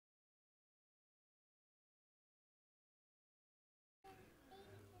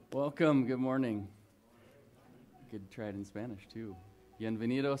Welcome, good morning. Good try it in Spanish too.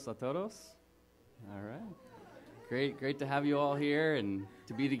 Bienvenidos a todos. All right. Great to have you all here and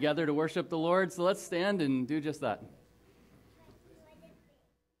to be together to worship the Lord. So let's stand and do just that.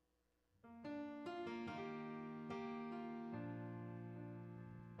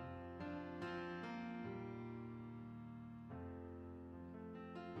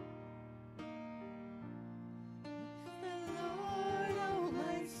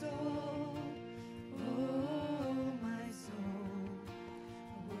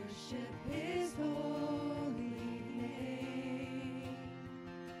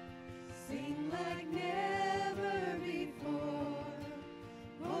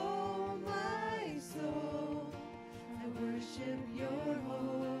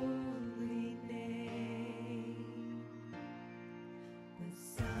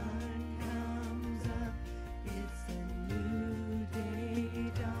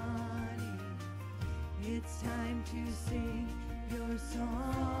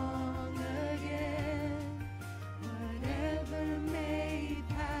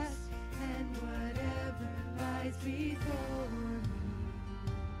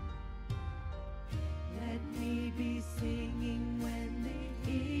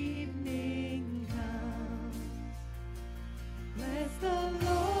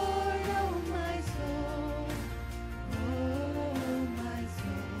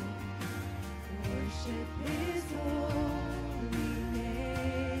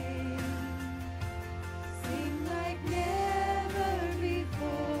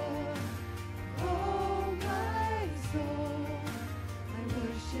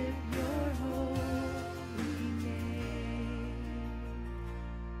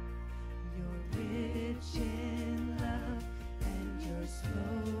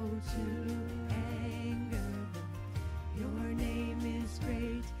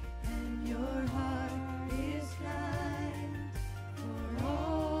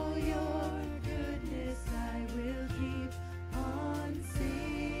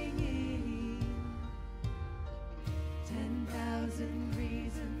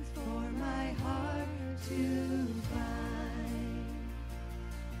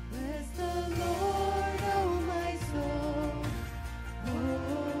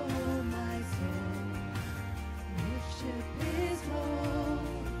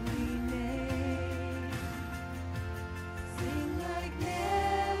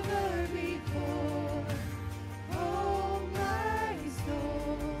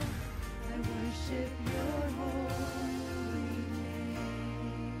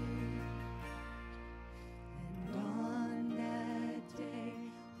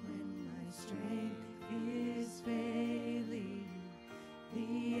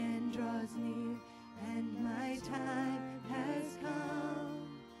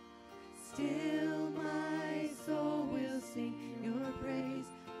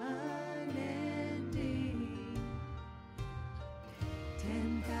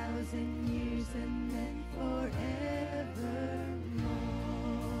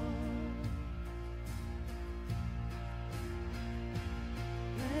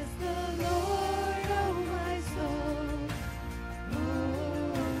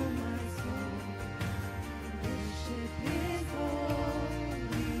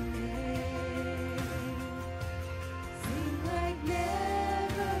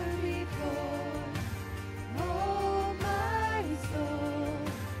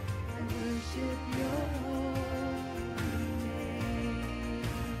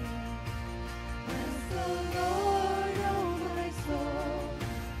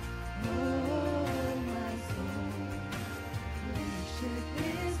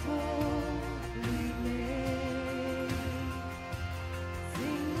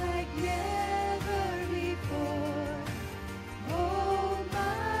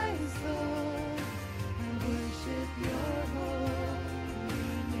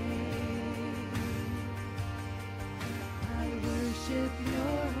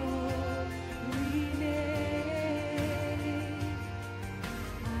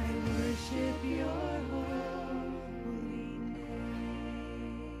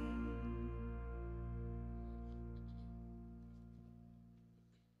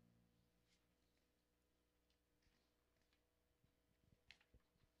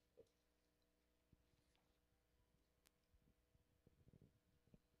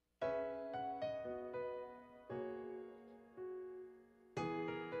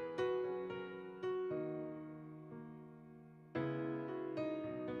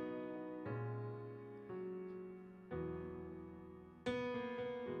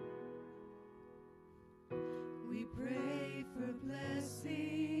 We pray for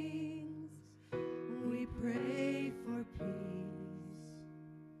blessing.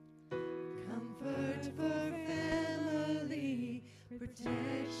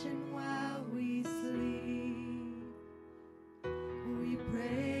 protection while we sleep. We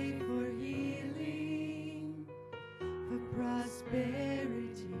pray for healing, for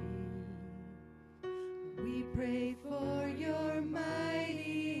prosperity. We pray for your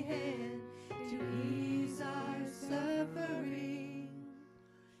mighty hand to ease our suffering.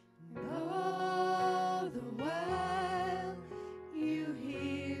 And all the while you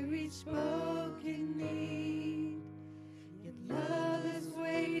hear each spoken need. Yet love is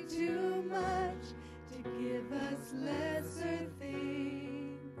way too much to give us lesser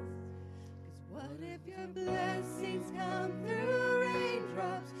things. 'Cause what if your blessings come through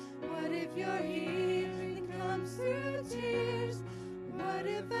raindrops? What if your healing comes through tears? What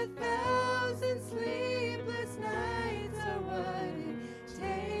if 1,000 sleepless nights are what it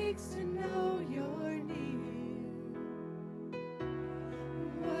takes to know you're near?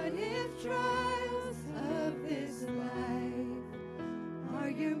 What if trials of this life are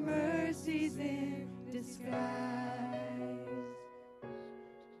your mercies in disguise?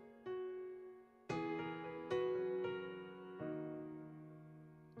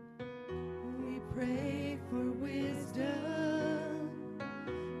 We pray for wisdom,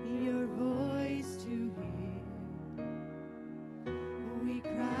 your voice to hear. We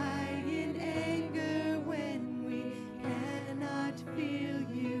cry in anger when we cannot feel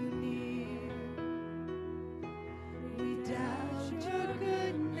you near. We doubt your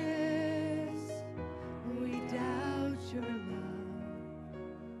goodness, we doubt your love,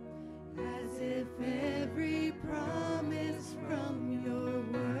 as if every promise from your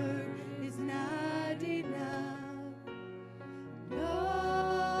word is not enough.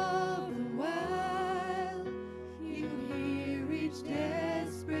 All the while you hear each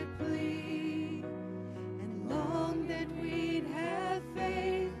desperate plea, and long that we'd have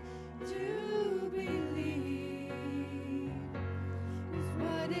faith to believe. 'Cause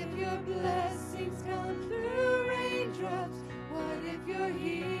what if your blessings come through raindrops? What if your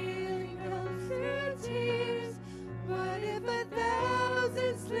healing comes through tears? What if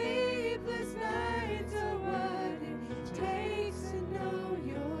 1,000 sleepless nights are what it takes to know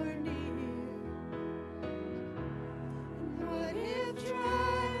you're near? And what if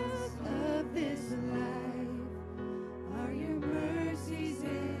trials of this life are your mercies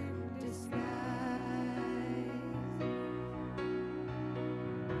in disguise?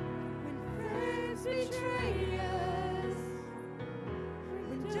 When friends betray us,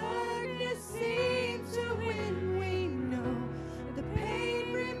 when darkness seems to win, we know the pain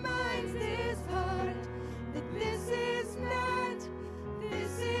reminds this heart that this is not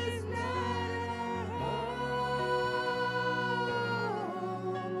our home.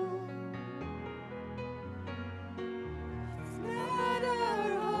 It's not our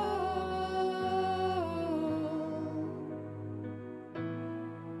home.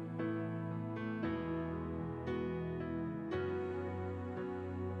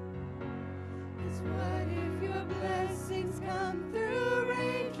 'Cause what if your blessings come through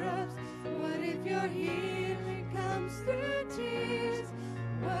raindrops? What if your healing comes through tears?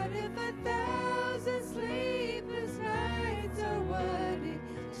 What if 1,000 sleepless nights are what it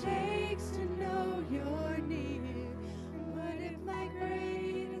takes to know you're near? What if my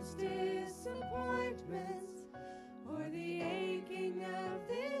greatest disappointments or the aching of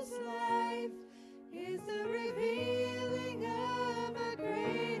this life is the revealing of a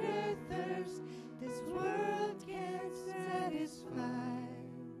greater thirst this world can't satisfy?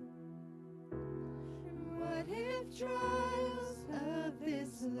 What if trials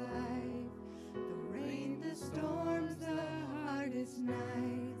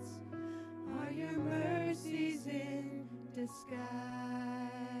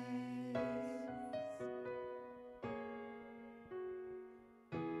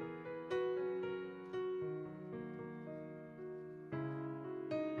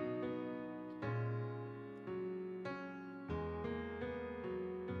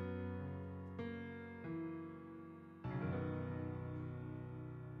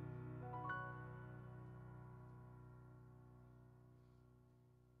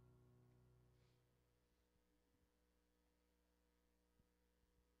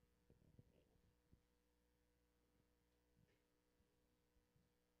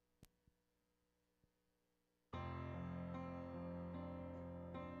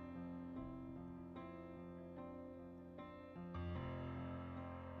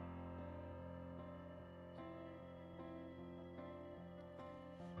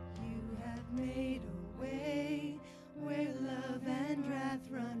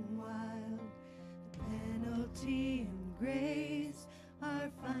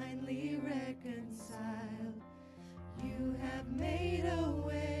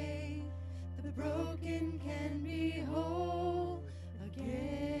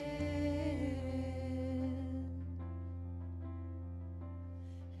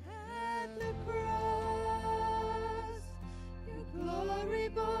glory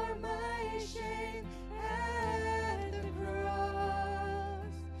bore my shame at the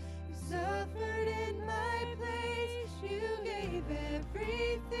cross. You suffered in my place. You gave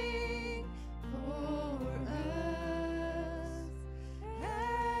everything for us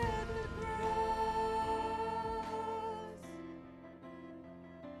at the cross.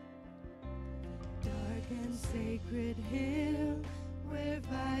 Dark and sacred hill where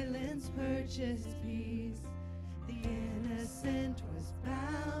violence purchased peace. The innocent was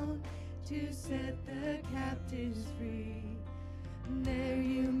bound to set the captives free. And there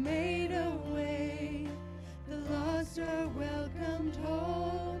you made a way. The lost are welcomed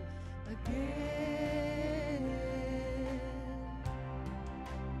home again.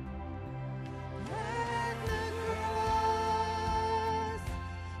 At the cross,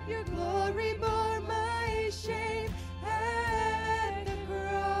 your glory bore my shame. At the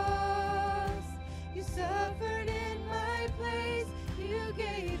cross, you suffered in my place. You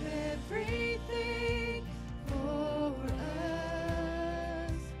gave everything for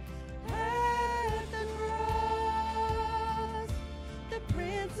us. At the cross, the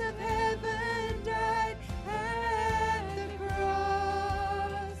Prince of Heaven died. At the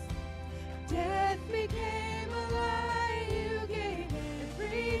cross, death became a lie. You gave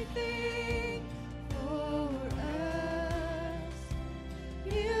everything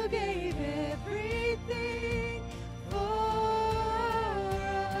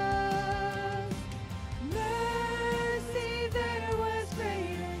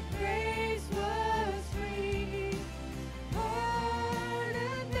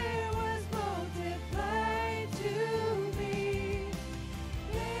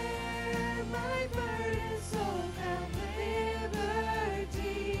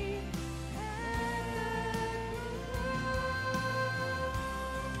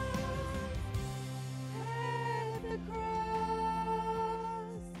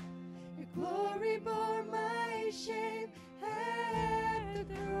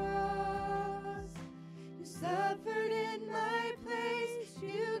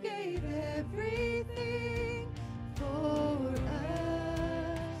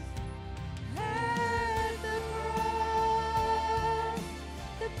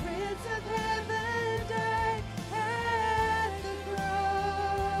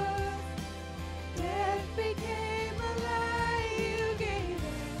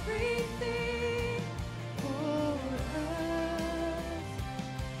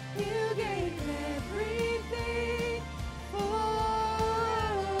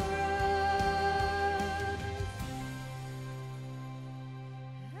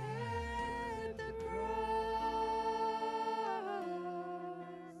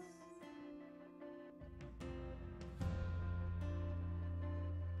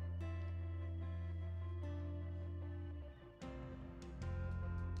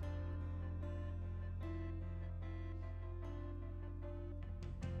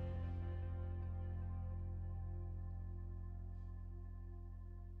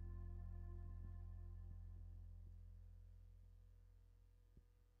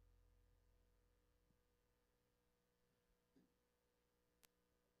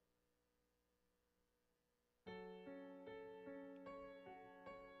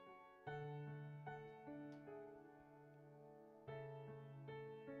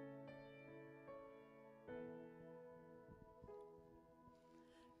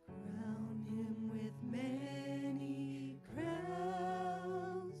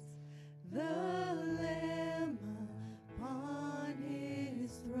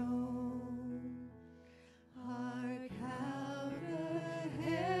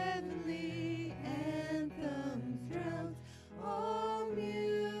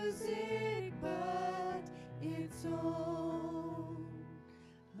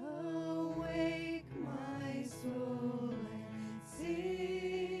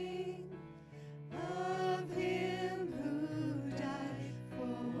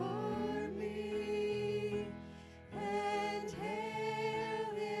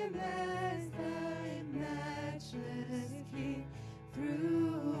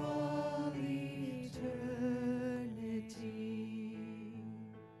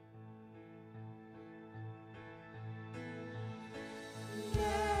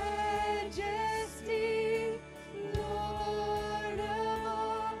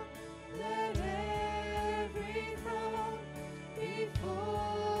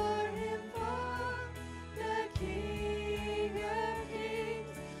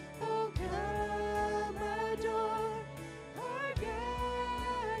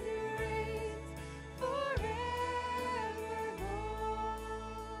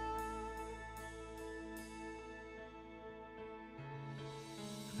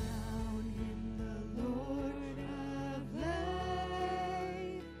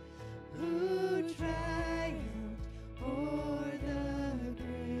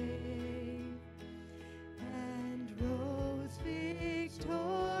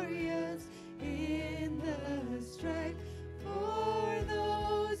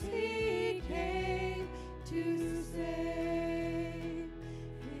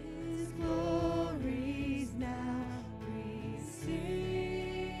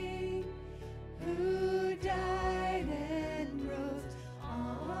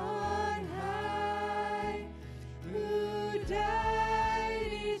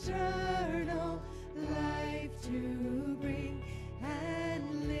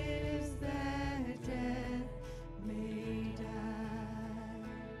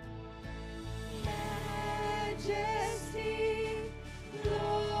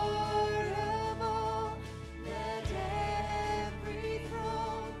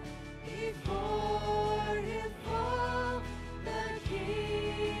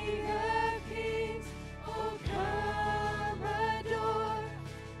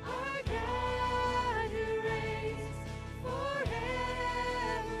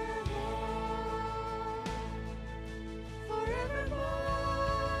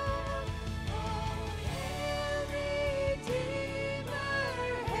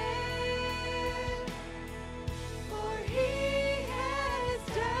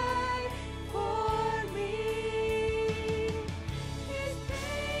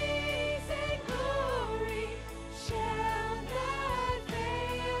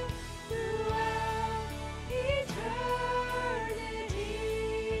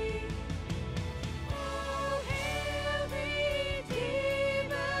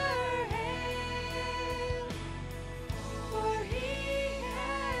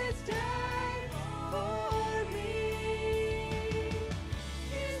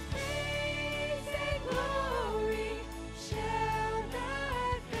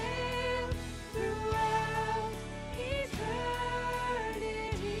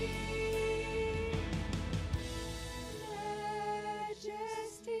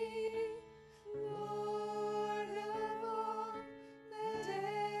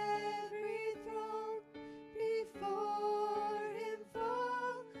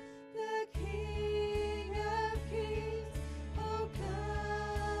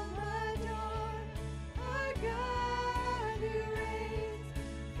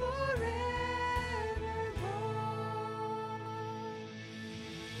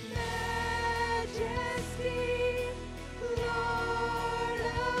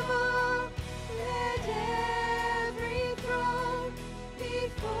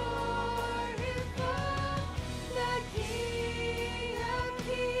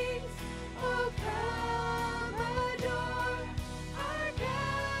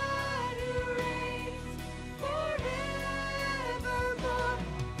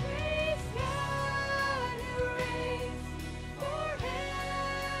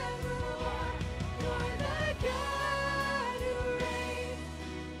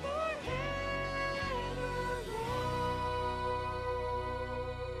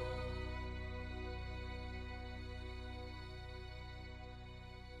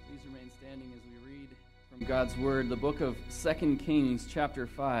Please remain standing as we read from God's Word, the book of 2 Kings, chapter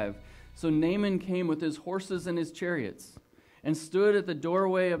 5. So Naaman came with his horses and his chariots, and stood at the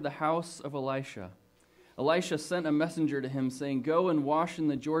doorway of the house of Elisha. Elisha sent a messenger to him, saying, "Go and wash in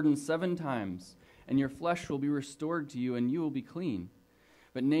the Jordan 7 times, and your flesh will be restored to you, and you will be clean."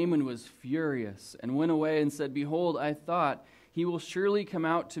 But Naaman was furious, and went away and said, "Behold, I thought, he will surely come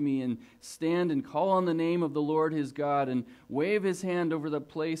out to me and stand and call on the name of the Lord his God and wave his hand over the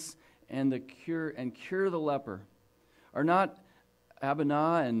place and cure the leper. Are not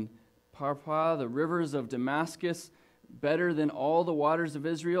Abana and Pharpar, the rivers of Damascus, better than all the waters of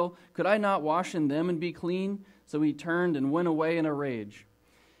Israel? Could I not wash in them and be clean?" So he turned and went away in a rage.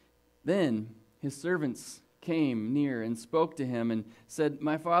 Then his servants came near and spoke to him and said,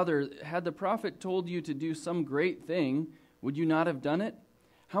 "My father, had the prophet told you to do some great thing, would you not have done it?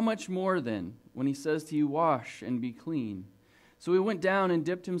 How much more then, when he says to you, 'Wash and be clean'?" So he went down and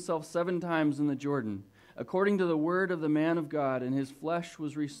dipped himself 7 times in the Jordan, according to the word of the man of God, and his flesh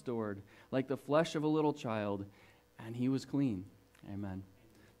was restored, like the flesh of a little child, and he was clean. Amen.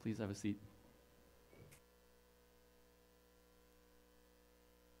 Please have a seat.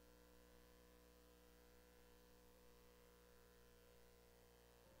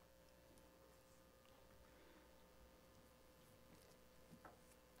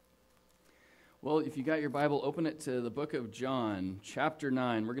 Well, if you got your Bible, open it to the book of John, chapter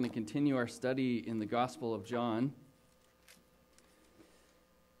 9. We're going to continue our study in the Gospel of John.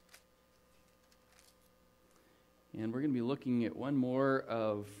 And we're going to be looking at one more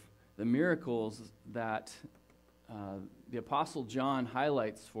of the miracles that the Apostle John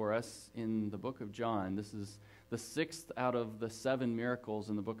highlights for us in the book of John. This is the 6th out of the 7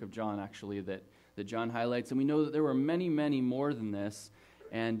 miracles in the book of John, actually, that John highlights. And we know that there were many, many more than this.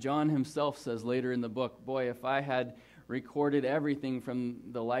 And John himself says later in the book, "Boy, if I had recorded everything from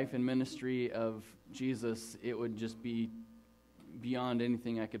the life and ministry of Jesus, it would just be beyond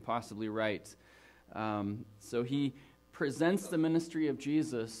anything I could possibly write." So he presents the ministry of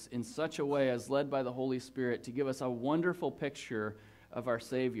Jesus in such a way as led by the Holy Spirit to give us a wonderful picture of our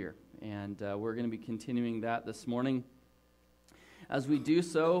Savior. And we're going to be continuing that this morning. As we do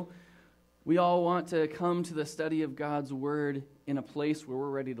so, we all want to come to the study of God's Word in a place where we're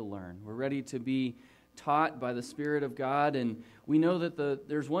ready to learn. We're ready to be taught by the Spirit of God, and we know that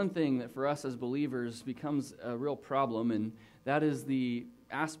there's one thing that for us as believers becomes a real problem, and that is the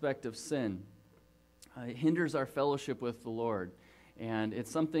aspect of sin. It hinders our fellowship with the Lord, and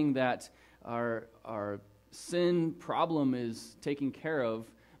it's something that our sin problem is taken care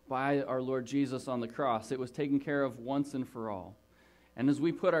of by our Lord Jesus on the cross. It was taken care of once and for all. And as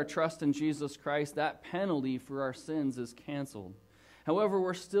we put our trust in Jesus Christ, that penalty for our sins is canceled. However,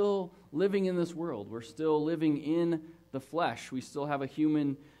 we're still living in this world. We're still living in the flesh. We still have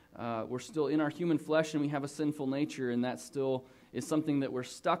we're still in our human flesh, and we have a sinful nature, and that still is something that we're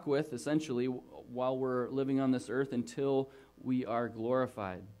stuck with, essentially, while we're living on this earth until we are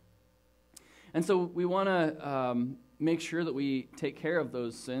glorified. And so we want to make sure that we take care of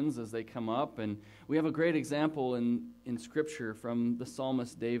those sins as they come up. And we have a great example in Scripture from the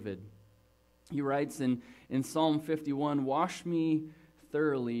psalmist David. He writes in Psalm 51, "Wash me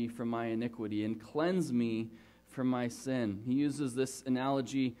thoroughly from my iniquity and cleanse me from my sin." He uses this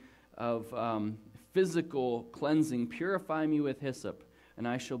analogy of physical cleansing. "Purify me with hyssop, and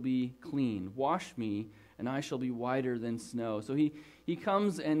I shall be clean. Wash me, and I shall be whiter than snow." So he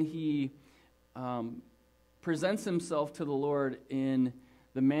comes and he presents himself to the Lord in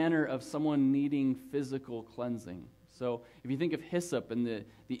the manner of someone needing physical cleansing. So if you think of hyssop and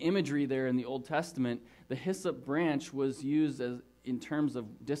the imagery there in the Old Testament, the hyssop branch was used as in terms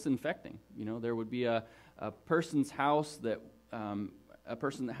of disinfecting. You know, there would be a person's house that a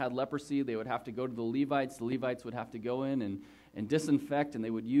person that had leprosy, they would have to go to the Levites. The Levites would have to go in and disinfect, and they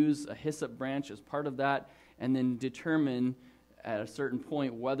would use a hyssop branch as part of that, and then determine at a certain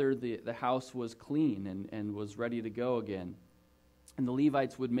point whether the house was clean and was ready to go again. And the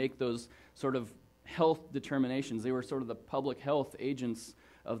Levites would make those sort of health determinations. They were sort of the public health agents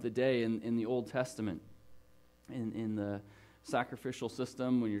of the day in the Old Testament, in the sacrificial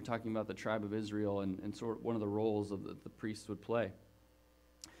system, when you're talking about the tribe of Israel, and sort of one of the roles of the priests would play.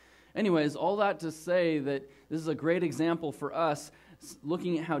 Anyways, all that to say that this is a great example for us,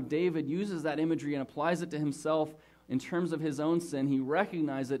 looking at how David uses that imagery and applies it to himself in terms of his own sin. He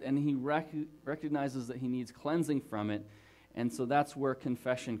recognizes it, and he recognizes that he needs cleansing from it. And so that's where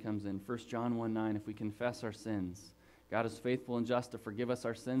confession comes in. 1 John 1:9, if we confess our sins, God is faithful and just to forgive us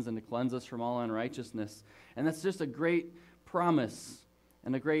our sins and to cleanse us from all unrighteousness. And that's just a great promise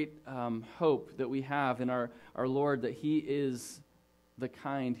and a great hope that we have in our Lord, that He is the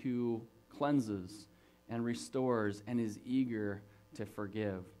kind who cleanses and restores and is eager to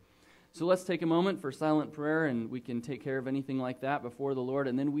forgive. So let's take a moment for silent prayer, and we can take care of anything like that before the Lord,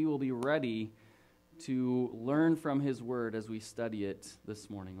 and then we will be ready to learn from His Word as we study it this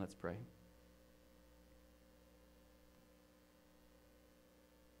morning. Let's pray.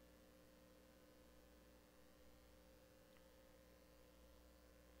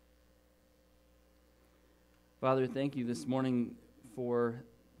 Father, thank you this morning for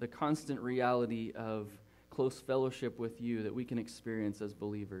the constant reality of close fellowship with you that we can experience as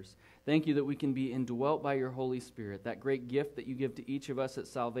believers. Thank you that we can be indwelt by your Holy Spirit, that great gift that you give to each of us at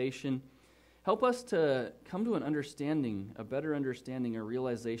salvation. Help us to come to an understanding, a better understanding, a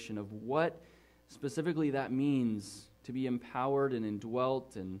realization of what specifically that means to be empowered and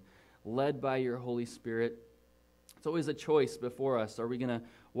indwelt and led by your Holy Spirit. It's always a choice before us. Are we going to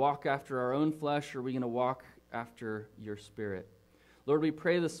walk after our own flesh, or are we going to walk after your Spirit? Lord, we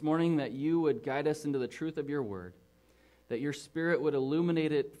pray this morning that you would guide us into the truth of your word, that your Spirit would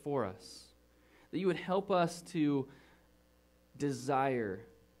illuminate it for us, that you would help us to desire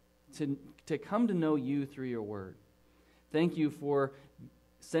to come to know you through your word. Thank you for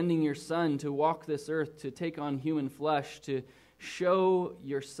sending your Son to walk this earth, to take on human flesh, to show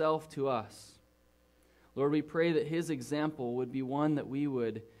yourself to us. Lord, we pray that his example would be one that we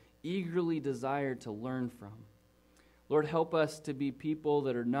would eagerly desire to learn from. Lord, help us to be people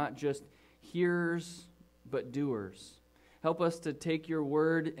that are not just hearers, but doers. Help us to take your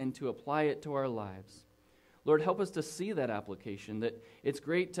word and to apply it to our lives. Lord, help us to see that application, that it's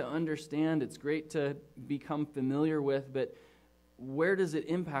great to understand, it's great to become familiar with, but where does it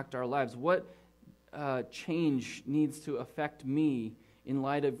impact our lives? What change needs to affect me in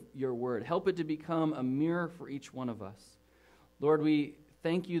light of your word? Help it to become a mirror for each one of us. Lord, we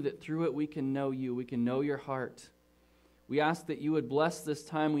thank you that through it we can know you, we can know your heart. We ask that you would bless this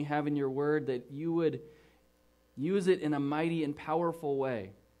time we have in your word, that you would use it in a mighty and powerful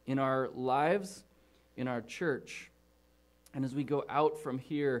way in our lives, in our church, and as we go out from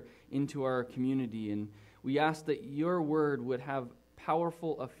here into our community. And we ask that your word would have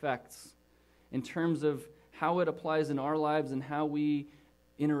powerful effects in terms of how it applies in our lives and how we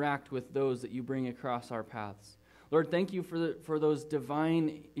interact with those that you bring across our paths. Lord, thank you for those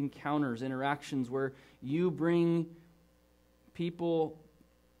divine encounters, interactions where you bring people,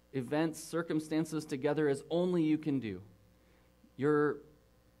 events, circumstances together as only you can do. Your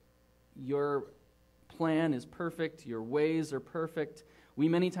plan is perfect. Your ways are perfect. We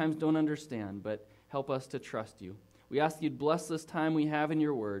many times don't understand, but help us to trust you. We ask you'd bless this time we have in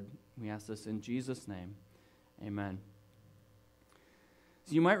your word. We ask this in Jesus' name. Amen.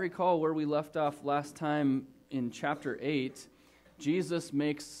 So you might recall where we left off last time in chapter 8. Jesus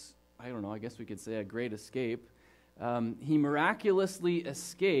makes, I guess we could say a great escape. He miraculously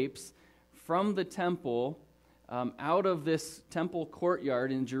escapes from the temple, out of this temple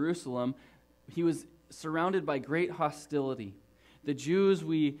courtyard in Jerusalem. He was surrounded by great hostility. The Jews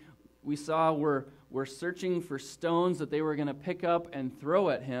we saw were searching for stones that they were going to pick up and throw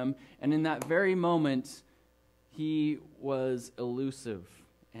at him, and in that very moment, he was elusive,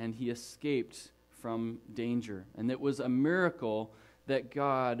 and he escaped from danger. And it was a miracle that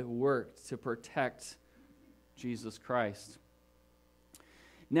God worked to protect Jesus Christ.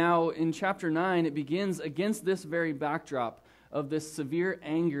 Now, in chapter 9, it begins against this very backdrop of this severe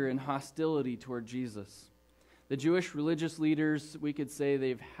anger and hostility toward Jesus. The Jewish religious leaders, we could say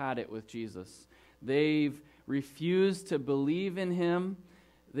they've had it with Jesus. They've refused to believe in him.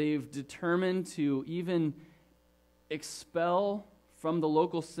 They've determined to even expel from the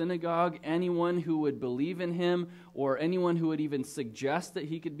local synagogue anyone who would believe in him or anyone who would even suggest that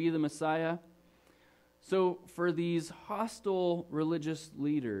he could be the Messiah. So for these hostile religious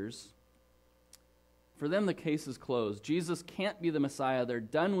leaders, for them the case is closed. Jesus can't be the Messiah. They're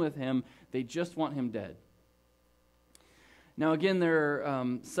done with him. They just want him dead. Now again, there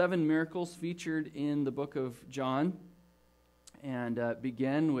are 7 miracles featured in the book of John, and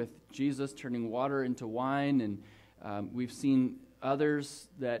begin with Jesus turning water into wine, and we've seen others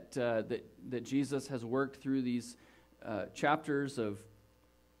that Jesus has worked through these chapters of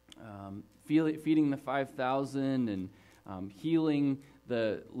feeding the 5,000 and healing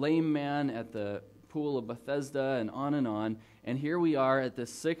the lame man at the pool of Bethesda, and on and on. And here we are at the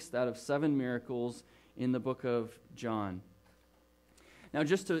 6th out of 7 miracles in the book of John. Now,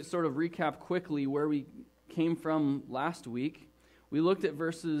 just to sort of recap quickly where we came from last week, we looked at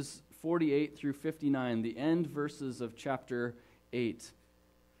verses 48 through 59, the end verses of chapter 8.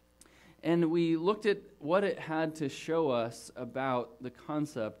 And we looked at what it had to show us about the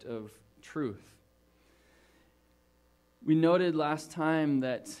concept of truth. We noted last time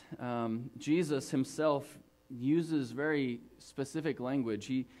that Jesus himself uses very specific language.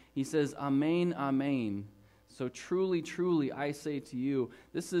 He says, Amen, Amen. So truly, truly, I say to you.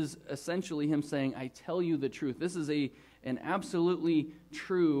 This is essentially him saying, I tell you the truth. This is an absolutely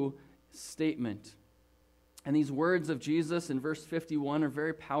true statement. And these words of Jesus in verse 51 are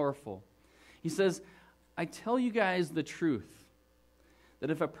very powerful. He says, I tell you guys the truth, that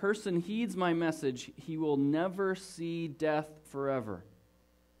if a person heeds my message, he will never see death forever.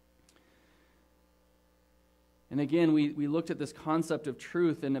 And again, we looked at this concept of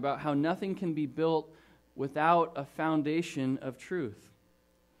truth and about how nothing can be built without a foundation of truth.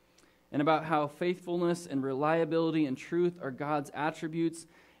 And about how faithfulness and reliability and truth are God's attributes,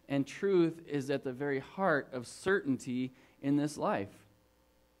 and truth is at the very heart of certainty in this life.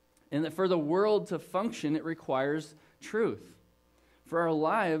 And that for the world to function, it requires truth. For our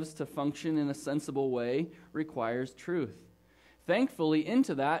lives to function in a sensible way requires truth. Thankfully,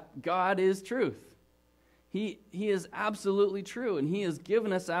 into that, God is truth. He is absolutely true, and He has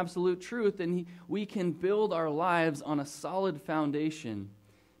given us absolute truth, and we can build our lives on a solid foundation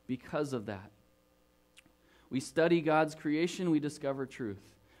because of that. We study God's creation, we discover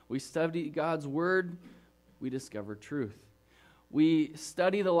truth. We study God's Word, we discover truth. We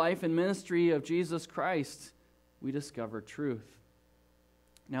study the life and ministry of Jesus Christ, we discover truth.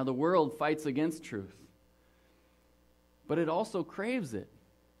 Now, the world fights against truth, but it also craves it,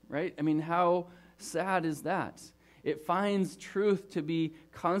 right? I mean, how sad is that? It finds truth to be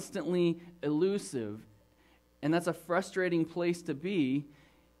constantly elusive, and that's a frustrating place to be,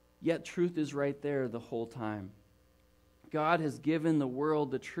 yet truth is right there the whole time. God has given the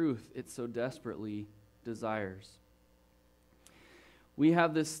world the truth it so desperately desires. We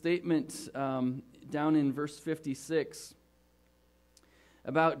have this statement down in verse 56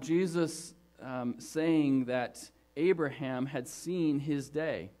 about Jesus saying that Abraham had seen his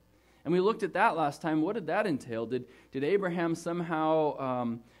day. And we looked at that last time. What did that entail? Did Abraham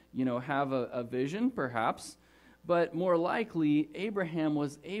somehow have a vision, perhaps? But more likely, Abraham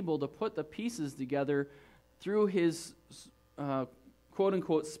was able to put the pieces together through his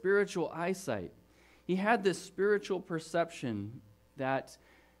quote-unquote spiritual eyesight. He had this spiritual perception that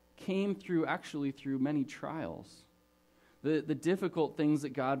came through many trials. The difficult things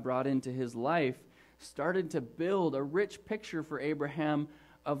that God brought into his life started to build a rich picture for Abraham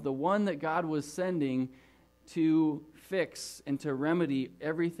of the one that God was sending to fix and to remedy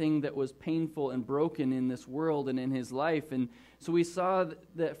everything that was painful and broken in this world and in his life. And so we saw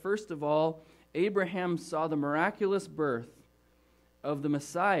that, first of all, Abraham saw the miraculous birth of the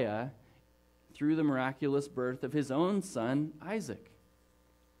Messiah through the miraculous birth of his own son, Isaac.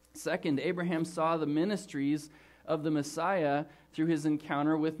 Second, Abraham saw the ministries of the Messiah through his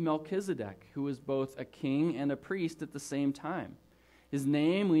encounter with Melchizedek, who was both a king and a priest at the same time. His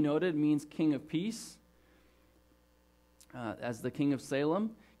name, we noted, means King of Peace, as the King of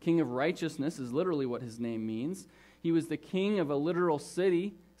Salem. King of Righteousness is literally what his name means. He was the king of a literal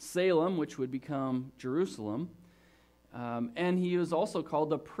city, Salem, which would become Jerusalem. And he was also called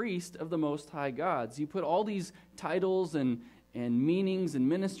the priest of the Most High God. So you put all these titles and meanings and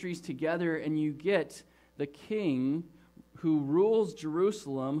ministries together, and you get the king who rules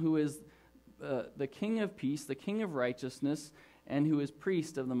Jerusalem, who is the King of Peace, the King of Righteousness, and who is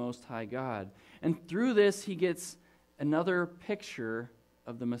priest of the Most High God. And through this, he gets another picture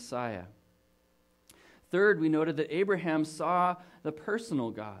of the Messiah. Third, we noted that Abraham saw the personal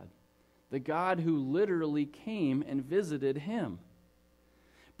God, the God who literally came and visited him,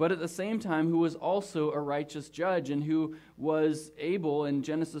 but at the same time who was also a righteous judge and who was able in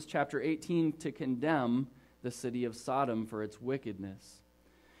Genesis chapter 18 to condemn the city of Sodom for its wickedness.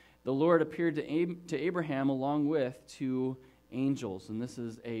 The Lord appeared to Abraham along with two angels, and this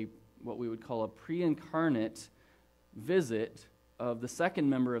is what we would call a pre-incarnate visit of the second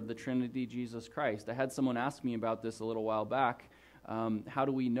member of the Trinity, Jesus Christ. I had someone ask me about this a little while back. How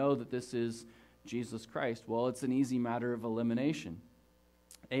do we know that this is Jesus Christ? Well, it's an easy matter of elimination.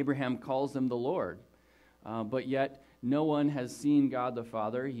 Abraham calls him the Lord, but yet no one has seen God the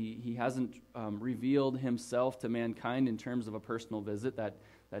Father. He hasn't revealed himself to mankind in terms of a personal visit.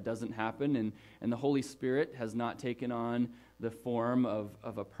 That doesn't happen, and the Holy Spirit has not taken on the form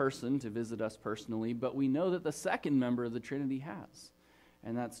of a person to visit us personally, but we know that the second member of the Trinity has,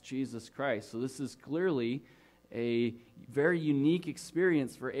 and that's Jesus Christ. So this is clearly a very unique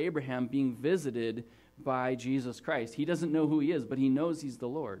experience for Abraham, being visited by Jesus Christ. He doesn't know who he is, but he knows he's the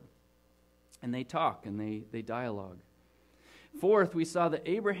Lord. And they talk and they dialogue. Fourth, we saw that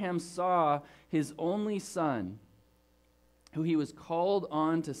Abraham saw his only son, who he was called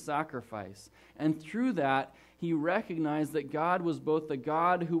on to sacrifice. And through that, he recognized that God was both the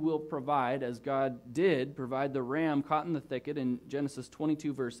God who will provide, as God did provide the ram caught in the thicket in Genesis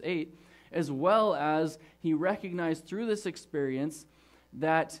 22, verse 8, as well as he recognized through this experience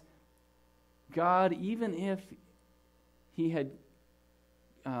that God, even if he had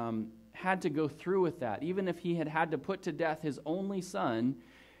had to go through with that, even if he had to put to death his only son,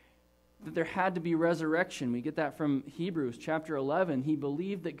 that there had to be resurrection. We get that from Hebrews chapter 11. He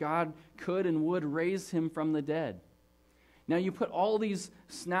believed that God could and would raise him from the dead. Now you put all these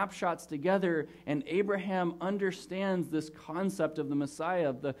snapshots together, and Abraham understands this concept of the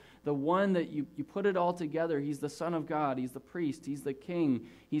Messiah, the one that you put it all together. He's the Son of God. He's the priest. He's the king.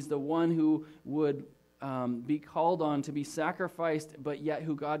 He's the one who would be called on to be sacrificed, but yet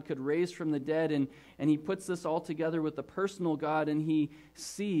who God could raise from the dead. And he puts this all together with the personal God, and he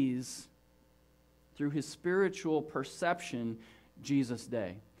sees through his spiritual perception Jesus'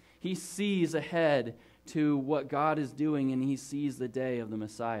 day. He sees ahead to what God is doing, and he sees the day of the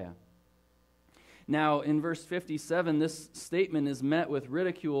Messiah. Now, in verse 57, this statement is met with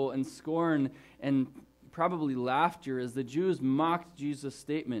ridicule and scorn and probably laughter as the Jews mocked Jesus'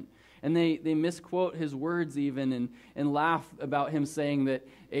 statement. And they misquote his words even and laugh about him saying that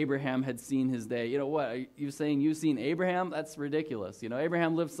Abraham had seen his day. You know what? Are you saying you've seen Abraham? That's ridiculous. You know,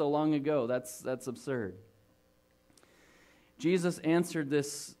 Abraham lived so long ago. That's absurd. Jesus answered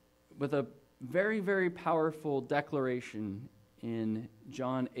this with a very, very powerful declaration in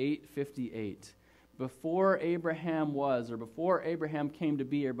John 8:58. Before Abraham was, or before Abraham came to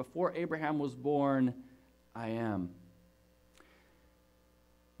be, or before Abraham was born, I am.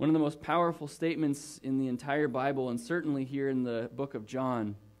 One of the most powerful statements in the entire Bible, and certainly here in the book of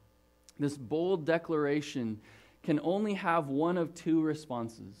John. This bold declaration can only have one of two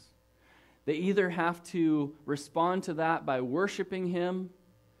responses. They either have to respond to that by worshiping him,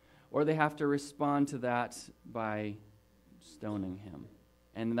 or they have to respond to that by stoning him.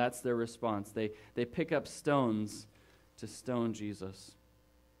 And that's their response. They pick up stones to stone Jesus.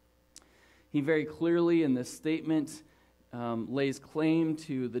 He very clearly in this statement lays claim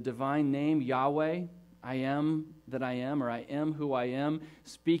to the divine name, Yahweh, I am that I am, or I am who I am,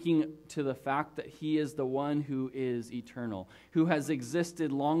 speaking to the fact that he is the one who is eternal, who has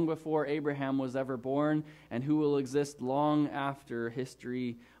existed long before Abraham was ever born, and who will exist long after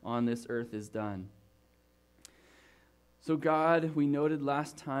history on this earth is done. So God, we noted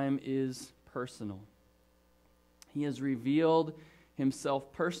last time, is personal. He has revealed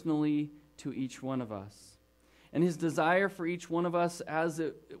himself personally to each one of us. And his desire for each one of us, as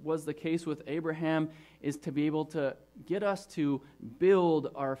it was the case with Abraham, is to be able to get us to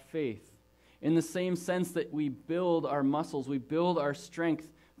build our faith. In the same sense that we build our muscles, we build our strength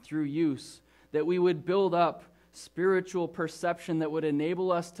through use, that we would build up spiritual perception that would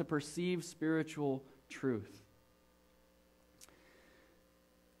enable us to perceive spiritual truth.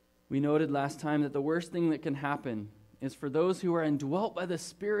 We noted last time that the worst thing that can happen is for those who are indwelt by the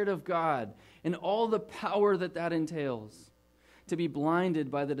Spirit of God and all the power that that entails, to be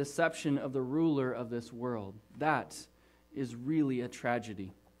blinded by the deception of the ruler of this world. That is really a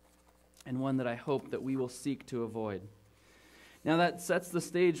tragedy, and one that I hope that we will seek to avoid. Now that sets the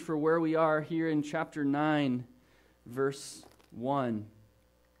stage for where we are here in chapter 9, verse 1.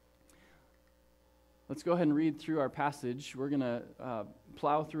 Let's go ahead and read through our passage. We're going to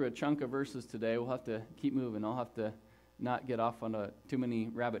plow through a chunk of verses today. We'll have to keep moving. I'll have to not get off on too many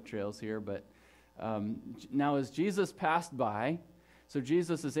rabbit trails here, but now as Jesus passed by, so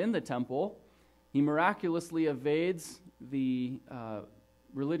Jesus is in the temple, he miraculously evades the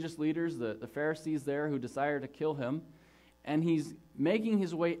religious leaders, the Pharisees there who desire to kill him, and he's making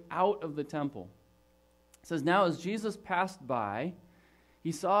his way out of the temple. It says, now as Jesus passed by,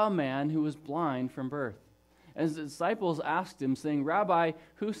 he saw a man who was blind from birth. And his disciples asked him, saying, Rabbi,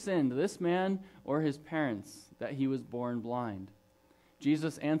 who sinned, this man or his parents, that he was born blind?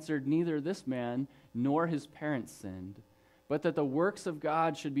 Jesus answered, neither this man nor his parents sinned, but that the works of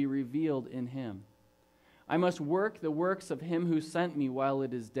God should be revealed in him. I must work the works of him who sent me while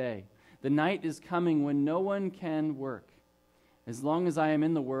it is day. The night is coming when no one can work. As long as I am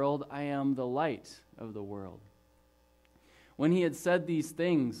in the world, I am the light of the world. When he had said these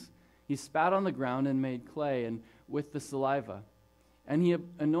things, he spat on the ground and made clay and with the saliva. And he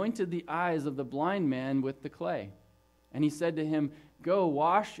anointed the eyes of the blind man with the clay. And he said to him, go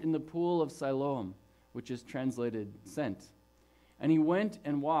wash in the pool of Siloam, which is translated sent. And he went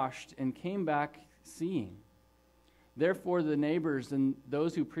and washed and came back seeing. Therefore the neighbors and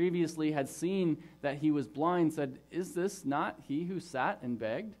those who previously had seen that he was blind said, is this not he who sat and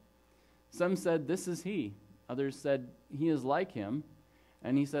begged? Some said, this is he. Others said, he is like him.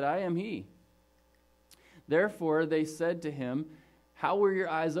 And he said, I am he. Therefore they said to him, "How were your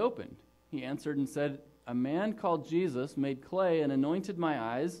eyes opened?" He answered and said, "A man called Jesus made clay and anointed my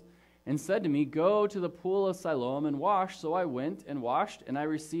eyes and said to me, 'Go to the pool of Siloam and wash.' So I went and washed, and I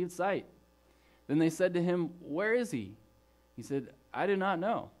received sight." Then they said to him, "Where is he?" He said, "I do not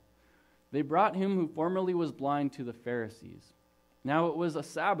know." They brought him who formerly was blind to the Pharisees. Now it was a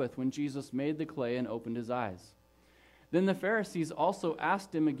Sabbath when Jesus made the clay and opened his eyes. Then the Pharisees also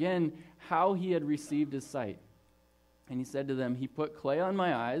asked him again how he had received his sight. And he said to them, "He put clay on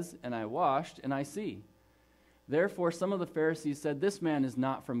my eyes, and I washed, and I see." Therefore some of the Pharisees said, "This man is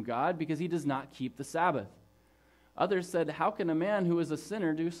not from God, because he does not keep the Sabbath." Others said, "How can a man who is a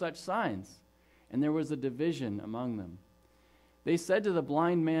sinner do such signs?" And there was a division among them. They said to the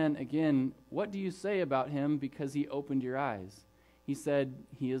blind man again, "What do you say about him because he opened your eyes?" He said,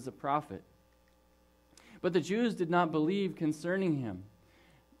 "He is a prophet." But the Jews did not believe concerning him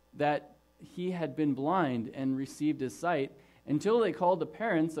that he had been blind and received his sight, until they called the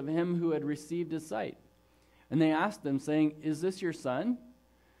parents of him who had received his sight. And they asked them, saying, "Is this your son,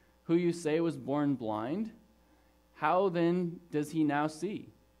 who you say was born blind? How then does he now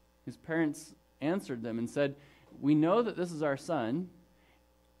see?" His parents answered them and said, "We know that this is our son,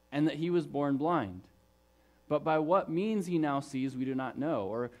 and that he was born blind. But by what means he now sees, we do not know,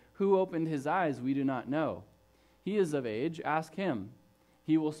 or who opened his eyes, we do not know. He is of age, ask him.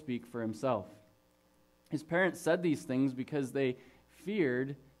 He will speak for himself." His parents said these things because they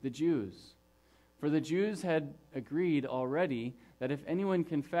feared the Jews. For the Jews had agreed already that if anyone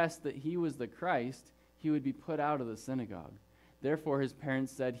confessed that he was the Christ, he would be put out of the synagogue. Therefore his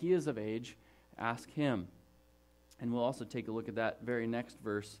parents said, "He is of age, ask him." And we'll also take a look at that very next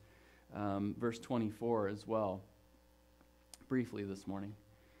verse, verse 24 as well, briefly this morning.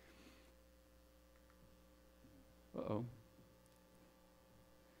 Uh-oh.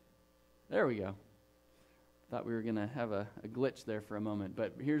 There we go. Thought we were going to have a glitch there for a moment,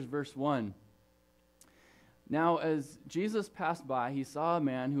 but here's verse 1. Now, as Jesus passed by, he saw a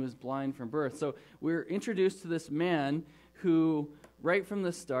man who was blind from birth. So we're introduced to this man who, right from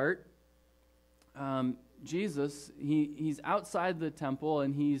the start, Jesus, he's outside the temple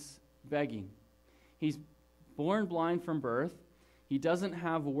and he's begging. He's born blind from birth. He doesn't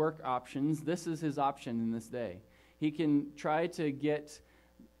have work options. This is his option in this day. He can try to get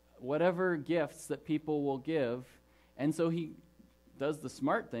whatever gifts that people will give, and so he does the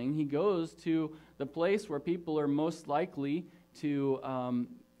smart thing. He goes to the place where people are most likely to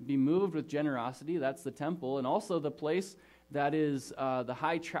be moved with generosity. That's the temple, and also the place that is the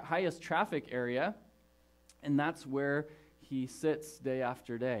highest traffic area, and that's where he sits day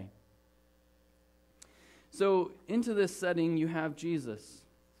after day. So into this setting, you have Jesus.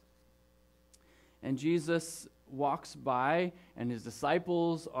 And Jesus walks by, and his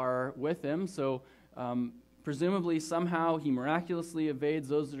disciples are with him. So presumably somehow he miraculously evades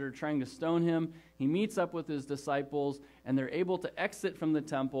those that are trying to stone him. He meets up with his disciples, and they're able to exit from the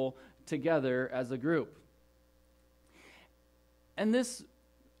temple together as a group. And this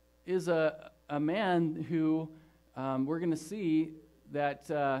is a man who we're going to see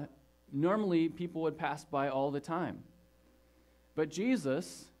that normally people would pass by all the time. But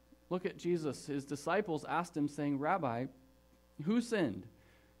Jesus, look at Jesus. His disciples asked him, saying, "Rabbi, who sinned,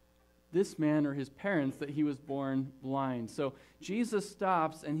 this man or his parents, that he was born blind?" So Jesus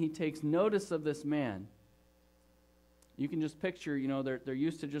stops and he takes notice of this man. You can just picture, they're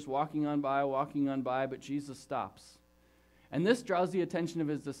used to just walking on by, but Jesus stops. And this draws the attention of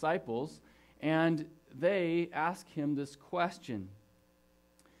his disciples, and they ask him this question.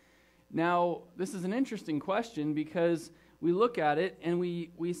 Now, this is an interesting question because we look at it and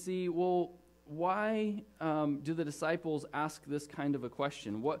we see, well, why do the disciples ask this kind of a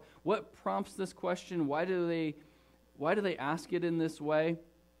question? What prompts this question? Why do they ask it in this way?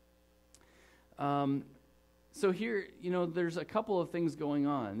 So here, there's a couple of things going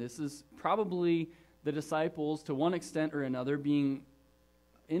on. This is probably the disciples, to one extent or another, being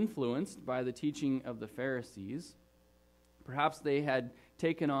influenced by the teaching of the Pharisees. Perhaps they had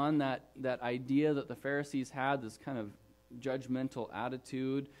taken on that idea that the Pharisees had, this kind of judgmental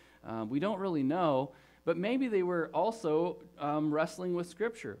attitude. We don't really know, but maybe they were also wrestling with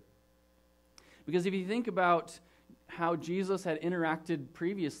Scripture. Because if you think about how Jesus had interacted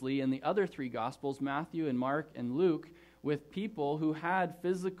previously in the other three Gospels, Matthew and Mark and Luke, with people who had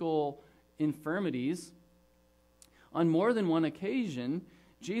physical infirmities, on more than one occasion,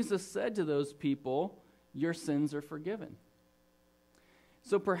 Jesus said to those people, "Your sins are forgiven."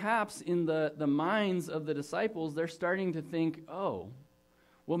 So perhaps in the minds of the disciples, they're starting to think, oh,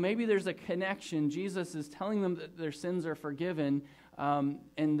 well, maybe there's a connection. Jesus is telling them that their sins are forgiven,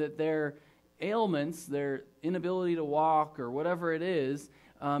 and that they're ailments, their inability to walk or whatever it is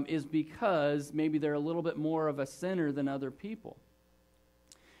because maybe they're a little bit more of a sinner than other people.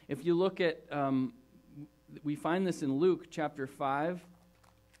 If you look at, we find this in Luke chapter 5,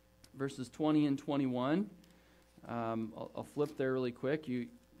 verses 20 and 21. I'll flip there really quick. You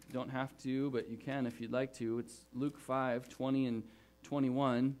don't have to, but you can if you'd like to. It's Luke 5, 20 and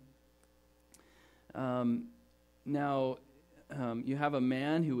 21. Now, you have a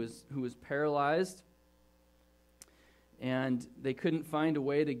man who was paralyzed, and they couldn't find a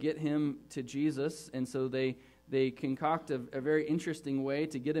way to get him to Jesus, and so they concoct a very interesting way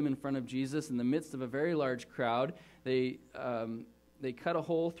to get him in front of Jesus in the midst of a very large crowd. They cut a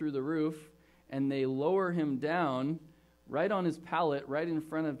hole through the roof, and they lower him down right on his pallet, right in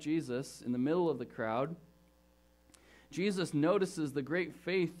front of Jesus, in the middle of the crowd. Jesus notices the great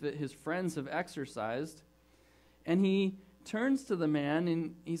faith that his friends have exercised, and he turns to the man,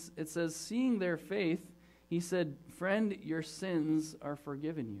 and it says, seeing their faith, he said, "Friend, your sins are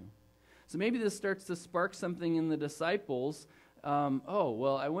forgiven you." So maybe this starts to spark something in the disciples.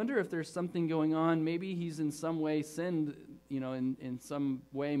 I wonder if there's something going on. Maybe he's in some way sinned, in some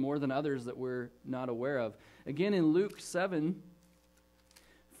way more than others that we're not aware of. Again, in Luke 7,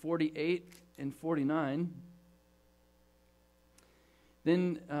 48 and 49,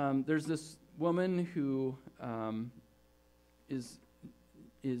 then there's this woman who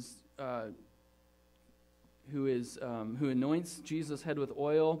who anoints Jesus' head with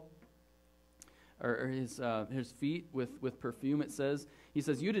oil, or his feet with perfume. It says, he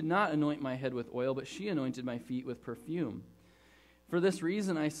says, "You did not anoint my head with oil, but she anointed my feet with perfume. For this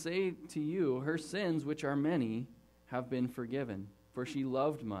reason I say to you, her sins, which are many, have been forgiven, for she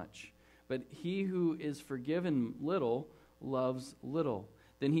loved much. But he who is forgiven little loves little."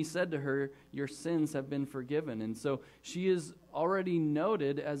 Then he said to her, "Your sins have been forgiven." And so she is already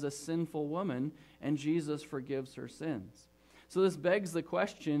noted as a sinful woman, and Jesus forgives her sins. So this begs the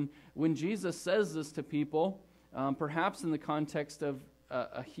question, when Jesus says this to people, perhaps in the context of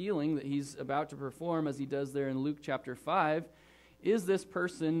a healing that he's about to perform, as he does there in Luke chapter 5, is this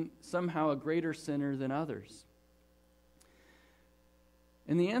person somehow a greater sinner than others?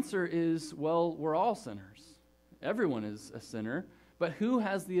 And the answer is, well, we're all sinners. Everyone is a sinner. But who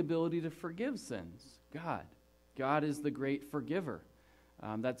has the ability to forgive sins? God. God is the great forgiver.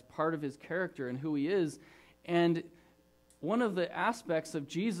 That's part of his character and who he is. And one of the aspects of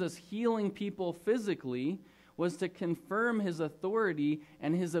Jesus healing people physically was to confirm his authority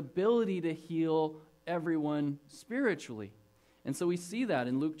and his ability to heal everyone spiritually. And so we see that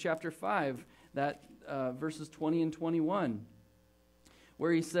in Luke chapter 5, that verses 20 and 21,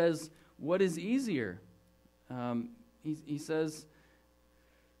 where he says, what is easier? He says,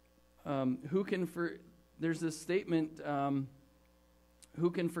 there's this statement,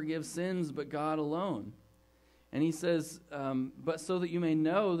 who can forgive sins but God alone? And he says, but so that you may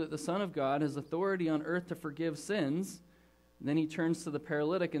know that the Son of God has authority on earth to forgive sins. And then he turns to the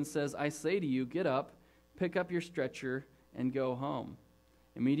paralytic and says, I say to you, get up, pick up your stretcher, and go home.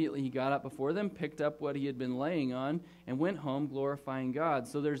 Immediately he got up before them, picked up what he had been laying on, and went home glorifying God.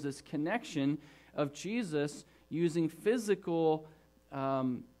 So there's this connection of Jesus using physical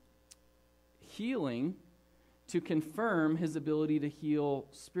healing to confirm his ability to heal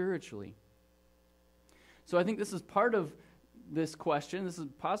spiritually. So I think this is part of this question. This is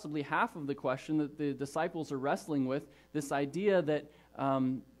possibly half of the question that the disciples are wrestling with, this idea that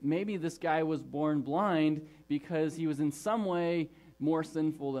maybe this guy was born blind because he was in some way more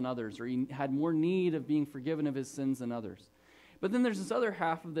sinful than others, or he had more need of being forgiven of his sins than others. But then there's this other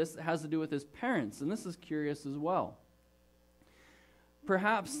half of this that has to do with his parents, and this is curious as well.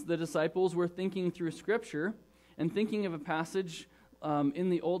 Perhaps the disciples were thinking through Scripture and thinking of a passage in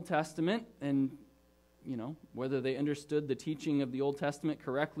the Old Testament, and whether they understood the teaching of the Old Testament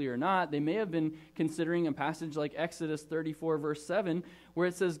correctly or not, they may have been considering a passage like Exodus 34, verse 7, where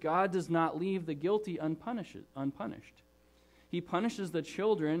it says, God does not leave the guilty unpunished. He punishes the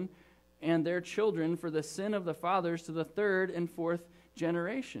children and their children for the sin of the fathers to the third and fourth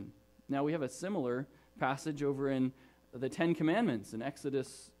generation. Now, we have a similar passage over in the Ten Commandments in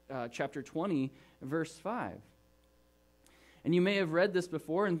Exodus chapter 20, verse 5. And you may have read this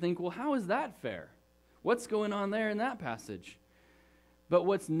before and think, well, how is that fair? What's going on there in that passage? But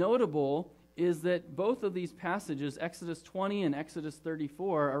what's notable is that both of these passages, Exodus 20 and Exodus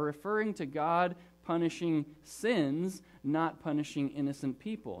 34, are referring to God punishing sins, not punishing innocent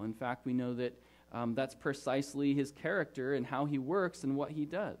people. In fact, we know that that's precisely his character and how he works and what he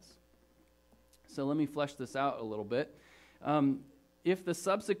does. So let me flesh this out a little bit. If the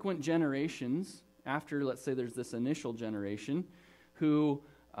subsequent generations, after, let's say there's this initial generation, who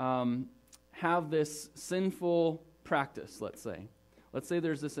have this sinful practice, let's say. Let's say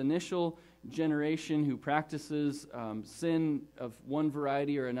there's this initial generation who practices sin of one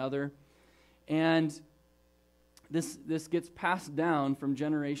variety or another, and this gets passed down from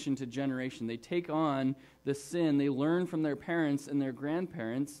generation to generation. They take on the sin. They learn from their parents and their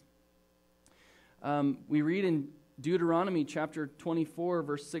grandparents. We read in Deuteronomy chapter 24,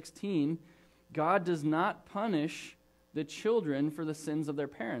 verse 16, God does not punish the children for the sins of their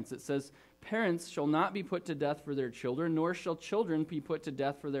parents. It says, parents shall not be put to death for their children, nor shall children be put to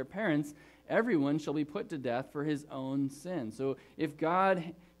death for their parents. Everyone shall be put to death for his own sin. So if God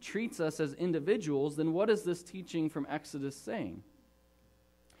treats us as individuals, then what is this teaching from Exodus saying?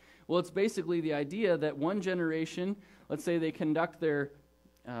 Well, it's basically the idea that one generation, let's say they conduct their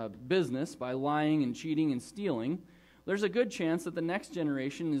business by lying and cheating and stealing, there's a good chance that the next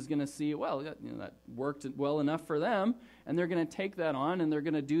generation is going to see, well, that worked well enough for them, and they're going to take that on, and they're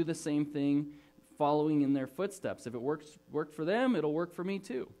going to do the same thing following in their footsteps. If it worked for them, it'll work for me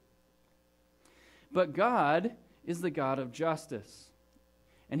too. But God is the God of justice,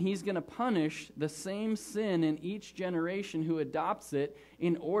 and he's going to punish the same sin in each generation who adopts it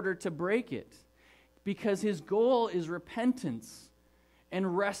in order to break it, because his goal is repentance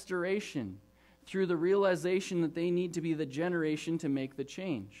and restoration through the realization that they need to be the generation to make the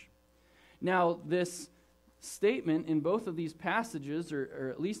change. Now, this statement in both of these passages, or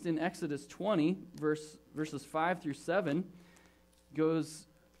at least in Exodus 20, verses 5 through 7, goes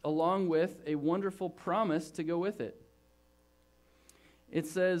along with a wonderful promise to go with it. It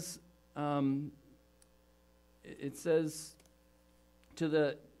says, to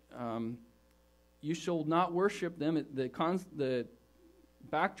the, you shall not worship them. The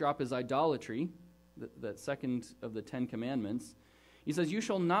backdrop is idolatry, that second of the 10 commandments. He says, you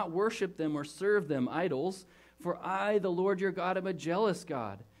shall not worship them or serve them, idols, for I, the Lord your God, am a jealous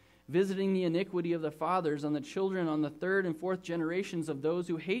God, visiting the iniquity of the fathers on the children on the third and fourth generations of those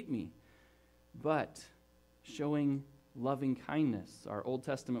who hate me, but showing loving kindness, our Old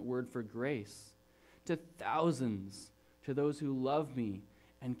Testament word for grace, to thousands, to those who love me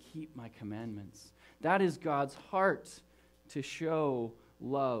and keep my commandments. That is God's heart, to show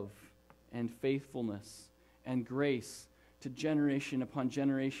love and faithfulness and grace to generation upon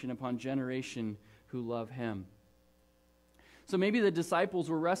generation upon generation who love him. So maybe the disciples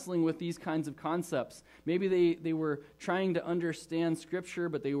were wrestling with these kinds of concepts. Maybe they were trying to understand Scripture,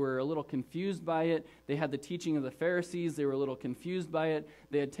 but they were a little confused by it. They had the teaching of the Pharisees. They were a little confused by it.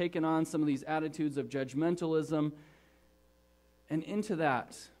 They had taken on some of these attitudes of judgmentalism. And into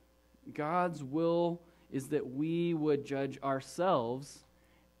that, God's will is that we would judge ourselves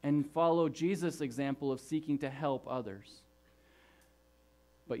and follow Jesus' example of seeking to help others.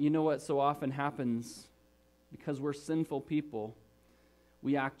 But you know what so often happens? Because we're sinful people,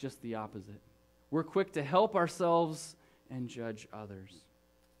 we act just the opposite. We're quick to help ourselves and judge others.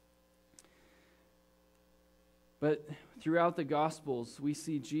 But throughout the Gospels, we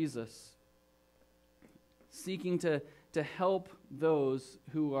see Jesus seeking to help those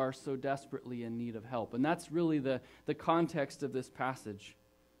who are so desperately in need of help. And that's really the context of this passage.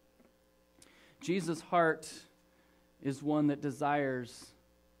 Jesus' heart is one that desires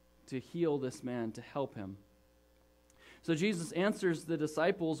to heal this man, to help him. So Jesus answers the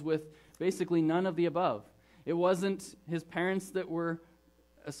disciples with basically none of the above. It wasn't his parents that were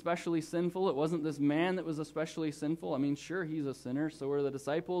especially sinful. It wasn't this man that was especially sinful. I mean, sure, he's a sinner. So are the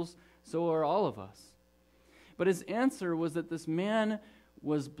disciples. So are all of us. But his answer was that this man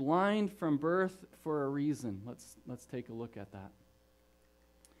was blind from birth for a reason. Let's take a look at that.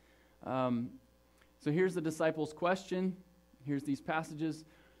 So here's the disciples' question. Here's these passages.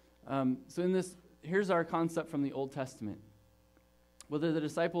 Here's our concept from the Old Testament. Whether the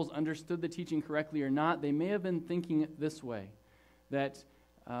disciples understood the teaching correctly or not, they may have been thinking it this way, that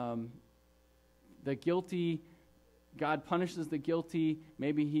the guilty, God punishes the guilty.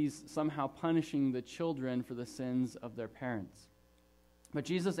 Maybe he's somehow punishing the children for the sins of their parents. But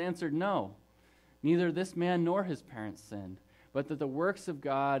Jesus answered, no, neither this man nor his parents sinned, but that the works of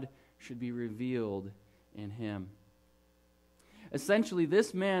God should be revealed in him. Essentially,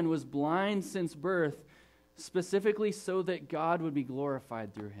 this man was blind since birth, specifically so that God would be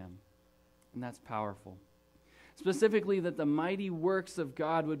glorified through him. And that's powerful. Specifically, that the mighty works of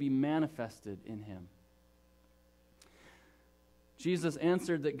God would be manifested in him. Jesus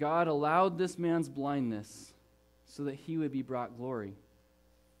answered that God allowed this man's blindness so that he would be brought glory.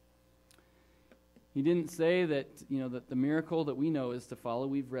 He didn't say that, that the miracle that we know is to follow,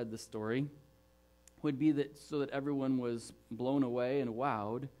 we've read the story, would be that so that everyone was blown away and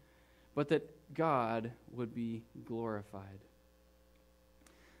wowed, but that God would be glorified.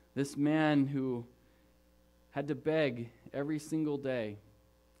 This man who had to beg every single day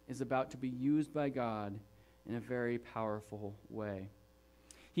is about to be used by God in a very powerful way.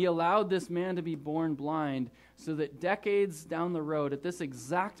 He allowed this man to be born blind so that decades down the road, at this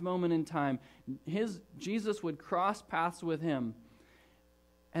exact moment in time, Jesus would cross paths with him,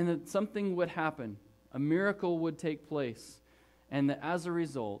 and that something would happen. A miracle would take place, and that as a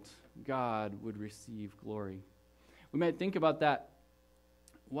result, God would receive glory. We might think about that.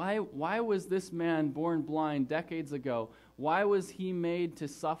 Why was this man born blind decades ago? Why was he made to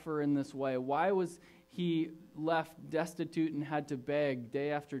suffer in this way? Why was he left destitute and had to beg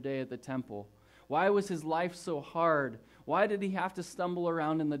day after day at the temple? Why was his life so hard? Why did he have to stumble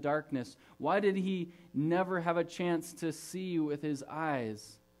around in the darkness? Why did he never have a chance to see with his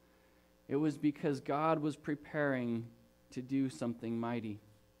eyes? It was because God was preparing to do something mighty.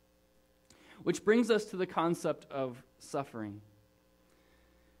 Which brings us to the concept of suffering.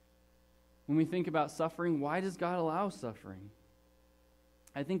 When we think about suffering, why does God allow suffering?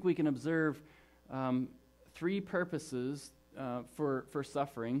 I think we can observe three purposes for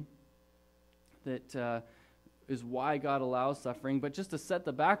suffering that is why God allows suffering. But just to set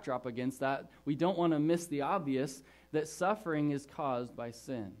the backdrop against that, we don't want to miss the obvious that suffering is caused by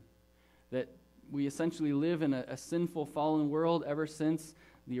sin. That we essentially live in a sinful, fallen world ever since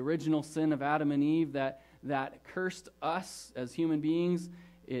the original sin of Adam and Eve that cursed us as human beings.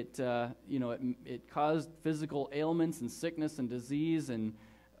 It caused physical ailments and sickness and disease and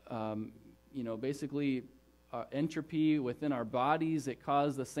basically entropy within our bodies. It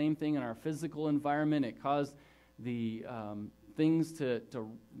caused the same thing in our physical environment. It caused the things to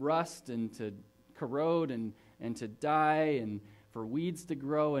rust and to corrode and to die and for weeds to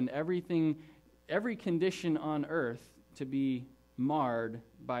grow and every condition on earth to be marred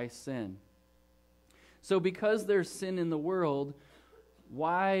by sin. So because there's sin in the world,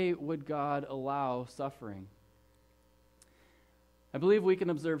 why would God allow suffering? I believe we can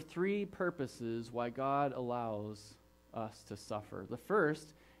observe three purposes why God allows us to suffer. The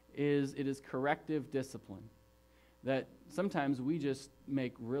first is it is corrective discipline. That sometimes we just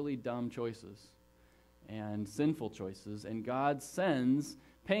make really dumb choices and sinful choices, and God sends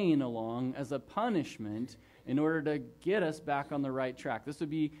pain along as a punishment in order to get us back on the right track. This would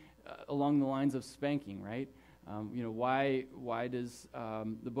be along the lines of spanking, right? Why does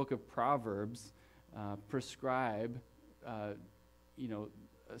the book of Proverbs prescribe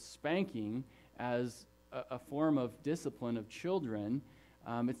spanking as a form of discipline of children?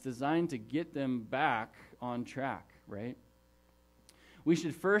 It's designed to get them back on track, right? We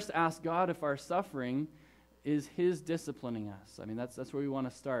should first ask God if our suffering is His disciplining us. I mean, that's where we want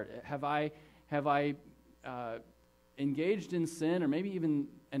to start. Have I engaged in sin, or maybe even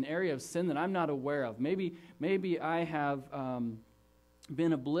an area of sin that I'm not aware of? Maybe I have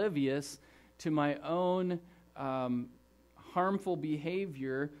been oblivious to my own harmful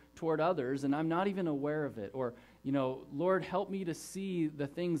behavior toward others, and I'm not even aware of it. Or, Lord, help me to see the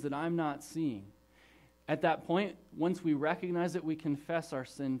things that I'm not seeing. At that point, once we recognize it, we confess our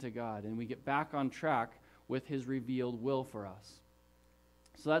sin to God, and we get back on track with His revealed will for us.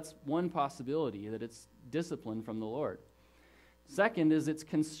 So that's one possibility, that it's discipline from the Lord. Second is it's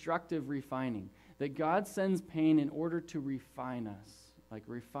constructive refining, that God sends pain in order to refine us, like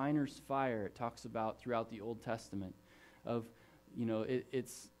refiner's fire it talks about throughout the Old Testament.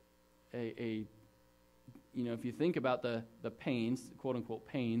 It's if you think about the pains, quote unquote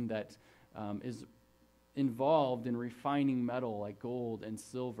pain, that is involved in refining metal like gold and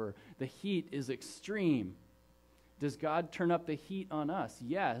silver, the heat is extreme. Does God turn up the heat on us?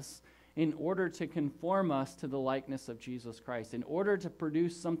 Yes, in order to conform us to the likeness of Jesus Christ. In order to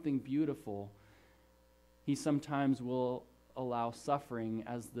produce something beautiful, He sometimes will allow suffering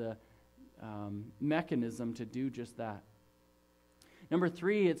as the mechanism to do just that. Number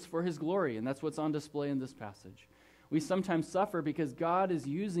three, it's for His glory, and that's what's on display in this passage. We sometimes suffer because God is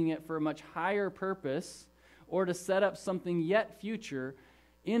using it for a much higher purpose, or to set up something yet future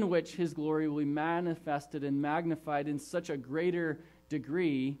in which His glory will be manifested and magnified in such a greater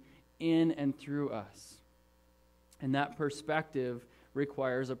degree in and through us. And that perspective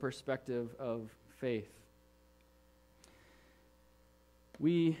requires a perspective of faith.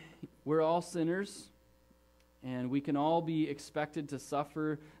 We're all sinners, and we can all be expected to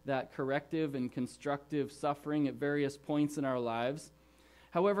suffer that corrective and constructive suffering at various points in our lives.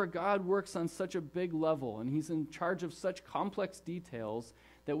 However, God works on such a big level, and He's in charge of such complex details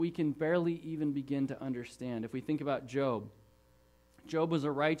that we can barely even begin to understand. If we think about Job, Job was a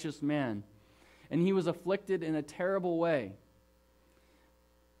righteous man, and he was afflicted in a terrible way.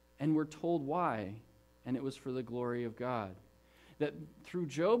 And we're told why, and it was for the glory of God. that through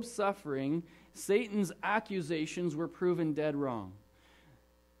Job's suffering, Satan's accusations were proven dead wrong.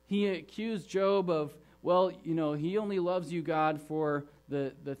 He accused Job of, well, he only loves you, God, for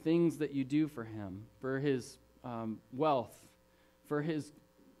the things that you do for him, for his wealth, for his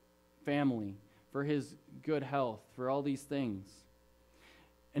family, for his good health, for all these things.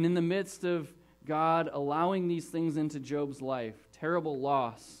 And in the midst of God allowing these things into Job's life, terrible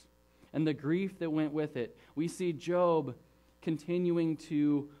loss, and the grief that went with it, we see Job continuing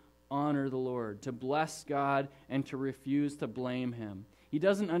to honor the Lord, to bless God, and to refuse to blame him. He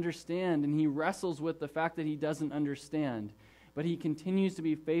doesn't understand, and he wrestles with the fact that he doesn't understand, but he continues to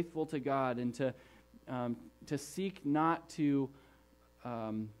be faithful to God and to seek not to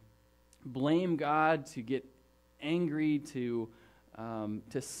blame God, to get angry, to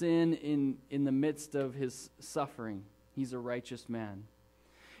sin in the midst of his suffering. He's a righteous man.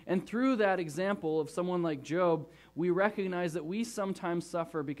 And through that example of someone like Job, we recognize that we sometimes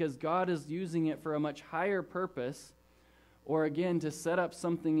suffer because God is using it for a much higher purpose, or again, to set up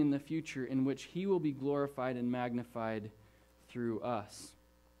something in the future in which he will be glorified and magnified through us.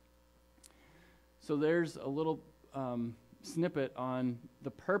 So there's a little snippet on the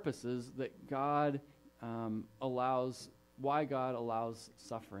purposes that God why God allows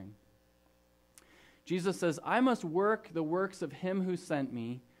suffering. Jesus says, I must work the works of him who sent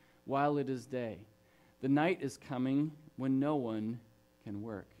me while it is day. The night is coming when no one can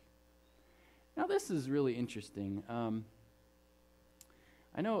work. Now this is really interesting.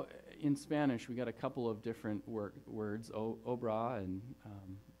 I know in Spanish we got a couple of different words, obra and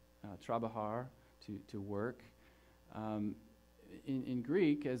trabajar, to work. In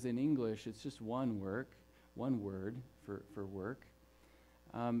Greek, as in English, it's just one word for work.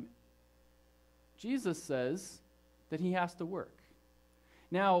 Jesus says that he has to work.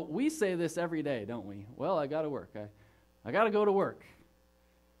 Now, we say this every day, don't we? Well, I got to work. I got to go to work.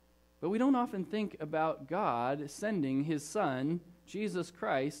 But we don't often think about God sending his Son, Jesus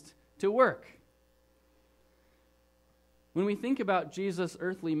Christ, to work. When we think about Jesus'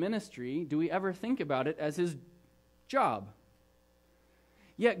 earthly ministry, do we ever think about it as his job?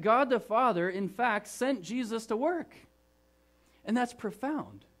 Yet God the Father, in fact, sent Jesus to work. And that's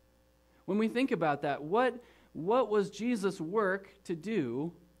profound. When we think about that, what was Jesus' work to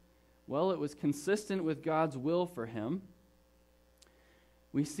do? Well, it was consistent with God's will for him.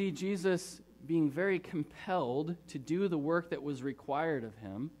 We see Jesus being very compelled to do the work that was required of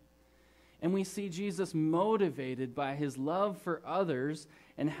him. And we see Jesus motivated by his love for others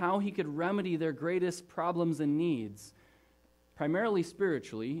and how he could remedy their greatest problems and needs, primarily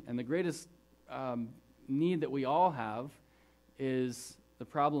spiritually. And the greatest need that we all have is the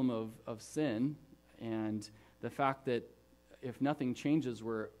problem of sin and the fact that if nothing changes,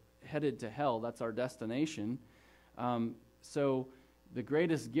 we're headed to hell. That's our destination. So the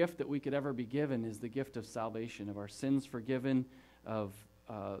greatest gift that we could ever be given is the gift of salvation, of our sins forgiven, of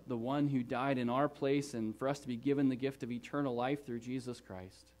the one who died in our place, and for us to be given the gift of eternal life through Jesus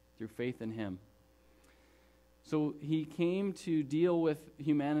Christ, through faith in him. So he came to deal with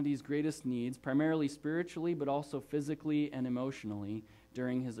humanity's greatest needs, primarily spiritually, but also physically and emotionally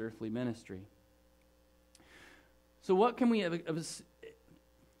during his earthly ministry. So what can we, the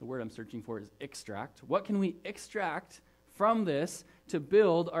word I'm searching for is extract. What can we extract from this to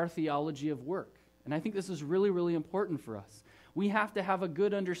build our theology of work? And I think this is really, really important for us. We have to have a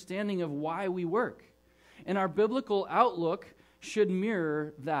good understanding of why we work. And our biblical outlook should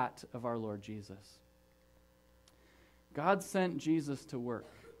mirror that of our Lord Jesus. God sent Jesus to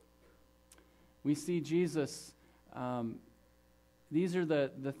work. We see Jesus, these are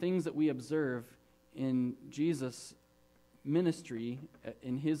the things that we observe in Jesus' ministry,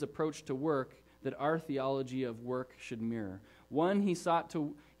 in his approach to work, that our theology of work should mirror. One, he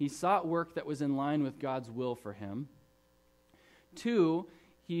sought work that was in line with God's will for him. Two,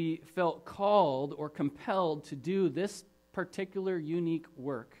 he felt called or compelled to do this particular unique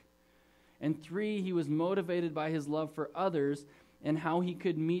work. And three, he was motivated by his love for others and how he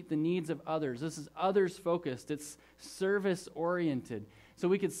could meet the needs of others. This is others-focused. It's service-oriented. So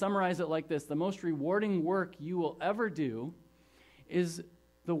we could summarize it like this. The most rewarding work you will ever do is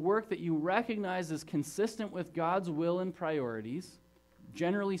the work that you recognize is consistent with God's will and priorities,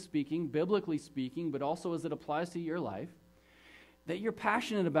 generally speaking, biblically speaking, but also as it applies to your life, that you're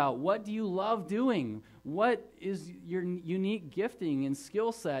passionate about. What do you love doing? What is your unique gifting and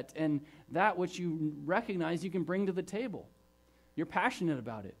skill set and that which you recognize you can bring to the table? You're passionate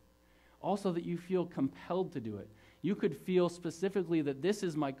about it. Also that you feel compelled to do it. You could feel specifically that this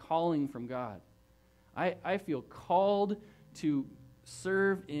is my calling from God. I feel called to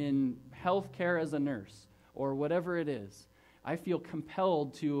serve in healthcare as a nurse or whatever it is. I feel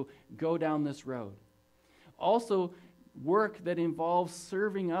compelled to go down this road. Also, work that involves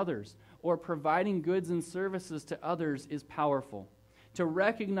serving others or providing goods and services to others is powerful. To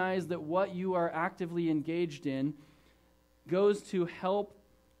recognize that what you are actively engaged in goes to help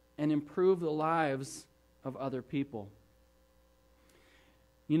and improve the lives of other people.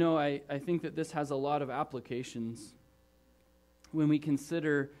 You know, I think that this has a lot of applications when we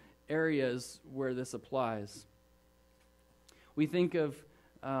consider areas where this applies. We think of,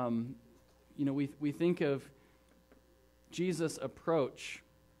 we think of Jesus' approach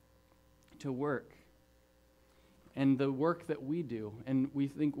to work and the work that we do, and we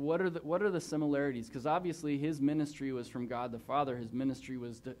think, what are the similarities? Because obviously his ministry was from God the Father. His ministry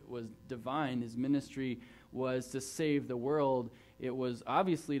was divine. His ministry was to save the world. It was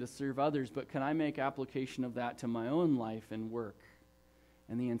obviously to serve others, but can I make application of that to my own life and work?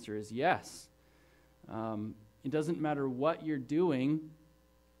 And the answer is yes. It doesn't matter what you're doing.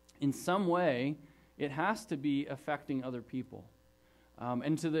 In some way, it has to be affecting other people.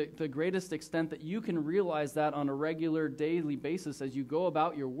 And to the greatest extent that you can realize that on a regular, daily basis as you go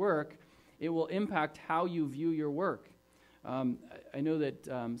about your work, it will impact how you view your work. I know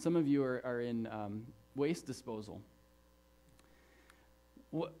that some of you are in waste disposal.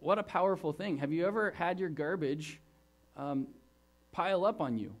 What a powerful thing. Have you ever had your garbage pile up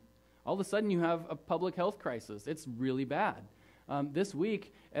on you? All of a sudden you have a public health crisis. It's really bad. This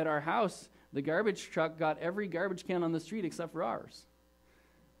week at our house, the garbage truck got every garbage can on the street except for ours.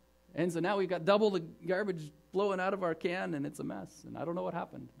 And so now we've got double the garbage blowing out of our can, and it's a mess. And I don't know what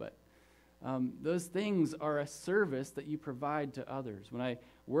happened, but those things are a service that you provide to others. When I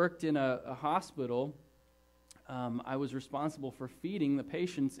worked in a hospital, I was responsible for feeding the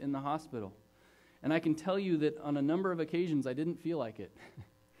patients in the hospital. And I can tell you that on a number of occasions, I didn't feel like it.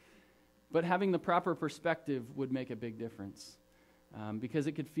 But having the proper perspective would make a big difference. Because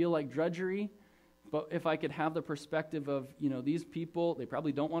it could feel like drudgery, but if I could have the perspective of, these people, they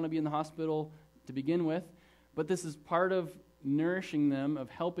probably don't want to be in the hospital to begin with, but this is part of nourishing them, of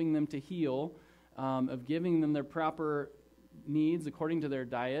helping them to heal, of giving them their proper needs according to their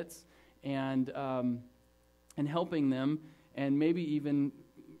diets, and helping them, and maybe even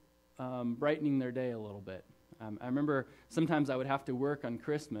brightening their day a little bit. I remember sometimes I would have to work on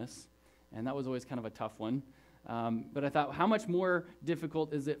Christmas, and that was always kind of a tough one. But I thought, how much more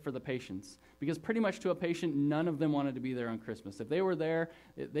difficult is it for the patients? Because pretty much to a patient, none of them wanted to be there on Christmas. If they were there,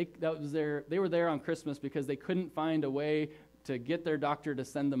 they were there on Christmas because they couldn't find a way to get their doctor to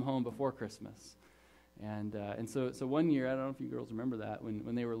send them home before Christmas. And so one year, I don't know if you girls remember that,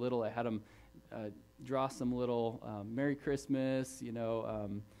 when they were little, I had them draw some little Merry Christmas,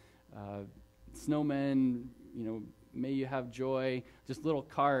 snowmen, may you have joy, just little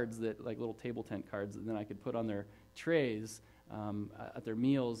cards like little table tent cards that then I could put on their trays at their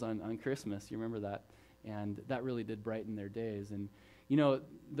meals on Christmas. You remember that? And that really did brighten their days. And,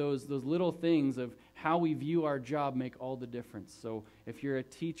 those little things of how we view our job make all the difference. So if you're a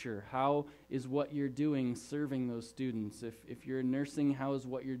teacher, how is what you're doing serving those students? If you're nursing, how is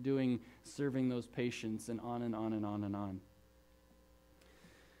what you're doing serving those patients? And on and on and on and on.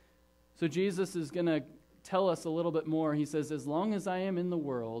 So Jesus is going to tell us a little bit more. He says, as long as I am in the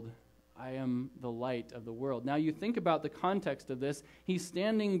world, I am the light of the world. Now you think about the context of this. He's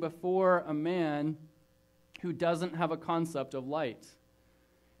standing before a man who doesn't have a concept of light.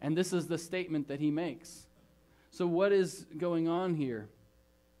 And this is the statement that he makes. So what is going on here?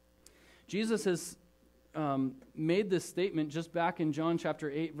 Jesus has made this statement just back in John chapter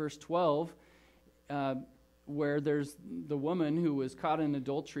 8, verse 12, where there's the woman who was caught in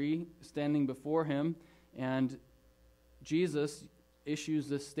adultery standing before him. And Jesus issues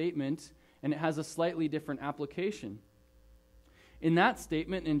this statement, and it has a slightly different application. In that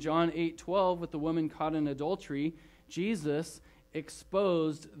statement, in John 8:12, with the woman caught in adultery, Jesus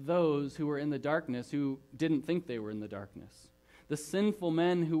exposed those who were in the darkness, who didn't think they were in the darkness. The sinful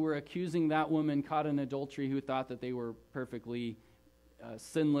men who were accusing that woman caught in adultery, who thought that they were perfectly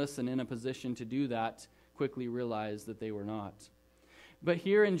sinless and in a position to do that, quickly realized that they were not. But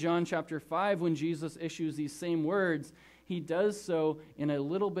here in John chapter 5, when Jesus issues these same words, he does so in a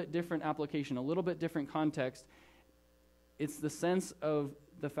little bit different application, a little bit different context. It's the sense of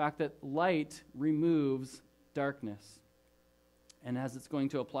the fact that light removes darkness. And as it's going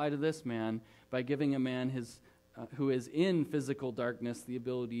to apply to this man, by giving a man who is in physical darkness the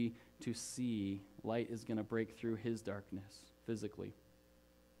ability to see, light is going to break through his darkness physically.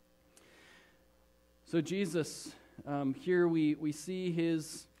 So Jesus, here we see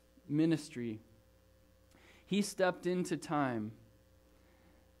his ministry. He stepped into time.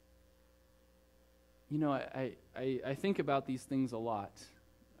 I think about these things a lot,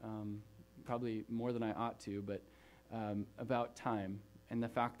 probably more than I ought to, but about time and the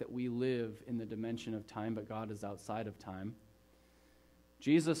fact that we live in the dimension of time, but God is outside of time.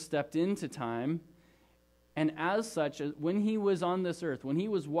 Jesus stepped into time, and as such, when he was on this earth, when he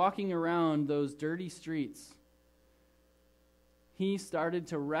was walking around those dirty streets, he started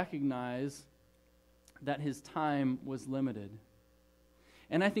to recognize that his time was limited.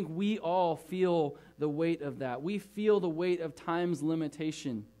 And I think we all feel the weight of that. We feel the weight of time's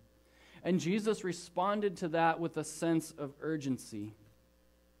limitation. And Jesus responded to that with a sense of urgency.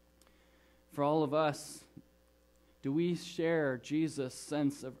 For all of us, do we share Jesus'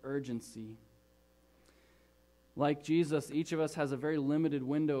 sense of urgency? Like Jesus, each of us has a very limited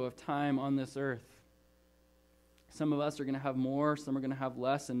window of time on this earth. Some of us are going to have more, some are going to have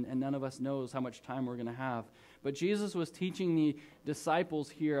less, and none of us knows how much time we're going to have. But Jesus was teaching the disciples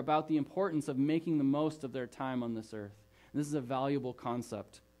here about the importance of making the most of their time on this earth. And this is a valuable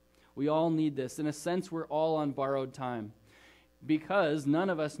concept. We all need this. In a sense, we're all on borrowed time, because none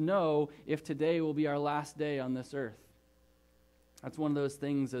of us know if today will be our last day on this earth. That's one of those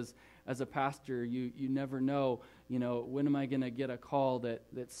things as a pastor, you never know, when am I going to get a call that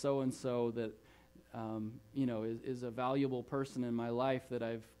so-and-so that, is a valuable person in my life that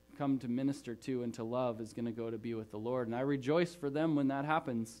I've come to minister to and to love is going to go to be with the Lord. And I rejoice for them when that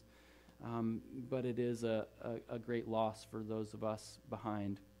happens, but it is a great loss for those of us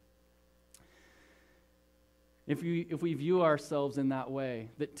behind. If we view ourselves in that way,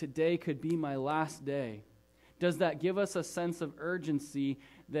 that today could be my last day, does that give us a sense of urgency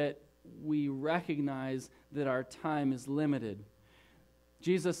that we recognize that our time is limited?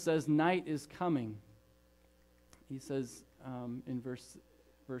 Jesus says, night is coming. He says in verse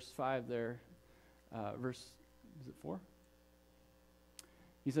 5 there, is it 4?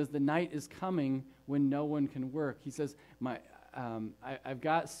 He says, the night is coming when no one can work. He says, I've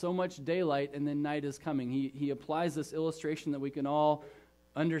got so much daylight and then night is coming. He applies this illustration that we can all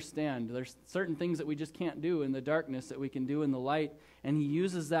understand. There's certain things that we just can't do in the darkness that we can do in the light, and he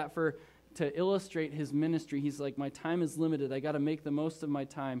uses that to illustrate his ministry. He's like, my time is limited. I got to make the most of my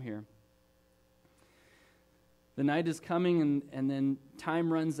time here. The night is coming and then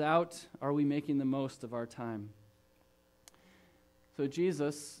time runs out. Are we making the most of our time? So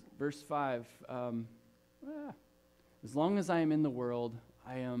Jesus, verse 5, as long as I am in the world,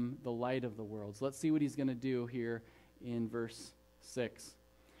 I am the light of the world. So let's see what he's going to do here in verse 6.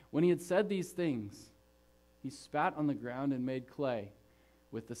 When he had said these things, he spat on the ground and made clay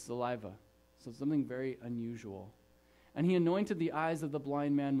with the saliva. So something very unusual. And he anointed the eyes of the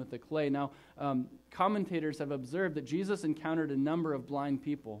blind man with the clay. Now, commentators have observed that Jesus encountered a number of blind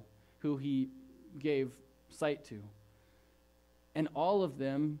people who he gave sight to. And all of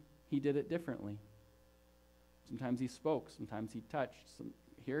them, he did it differently. Sometimes he spoke, sometimes he touched.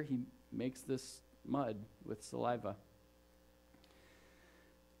 Here he makes this mud with saliva.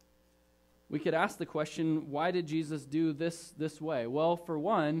 We could ask the question, why did Jesus do this way? Well, for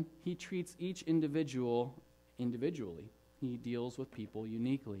one, he treats each individual individually. He deals with people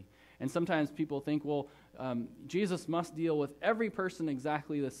uniquely. And sometimes people think, well, Jesus must deal with every person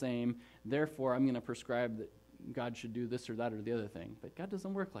exactly the same, therefore I'm going to prescribe that God should do this or that or the other thing. But God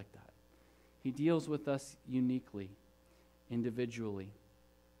doesn't work like that. He deals with us uniquely, individually.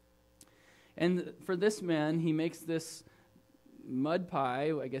 And for this man, he makes this mud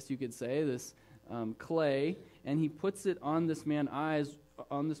pie, I guess you could say, this clay, and he puts it on this man's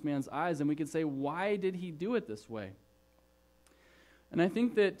eyes, and we could say, why did he do it this way? And I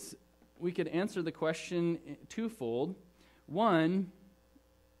think that we could answer the question twofold. One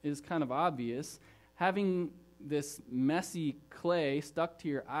is kind of obvious. Having this messy clay stuck to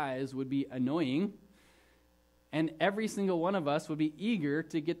your eyes would be annoying, and every single one of us would be eager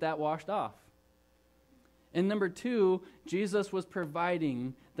to get that washed off. And number two, Jesus was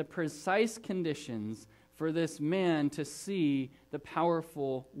providing the precise conditions for this man to see the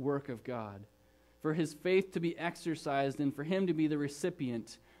powerful work of God, for his faith to be exercised, and for him to be the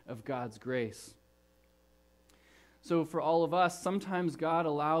recipient of God's grace. So for all of us, sometimes God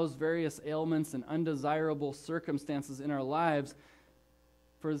allows various ailments and undesirable circumstances in our lives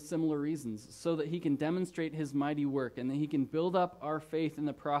for similar reasons, so that he can demonstrate his mighty work and that he can build up our faith in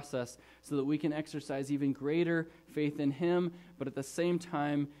the process so that we can exercise even greater faith in him, but at the same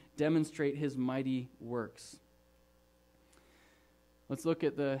time demonstrate his mighty works. Let's look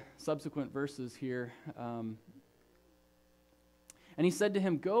at the subsequent verses here. And he said to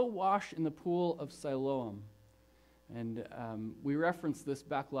him, "Go wash in the pool of Siloam." And we referenced this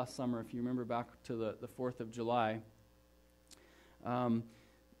back last summer, if you remember back to the 4th of July.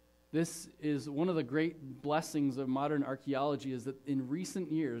 This is one of the great blessings of modern archaeology, is that in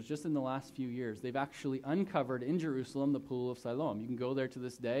recent years, just in the last few years, they've actually uncovered in Jerusalem the Pool of Siloam. You can go there to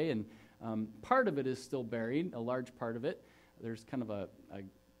this day, and part of it is still buried, a large part of it. There's kind of a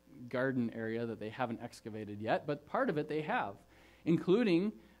garden area that they haven't excavated yet, but part of it they have,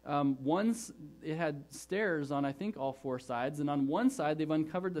 including it had stairs on, I think, all four sides, and on one side they've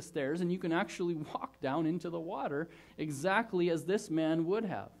uncovered the stairs, and you can actually walk down into the water exactly as this man would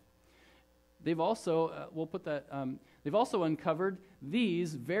have. They've also, they've also uncovered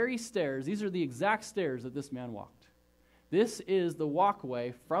these very stairs. These are the exact stairs that this man walked. This is the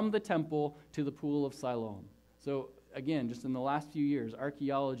walkway from the temple to the Pool of Siloam. So again, just in the last few years,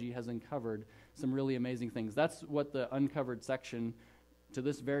 archaeology has uncovered some really amazing things. That's what the uncovered section to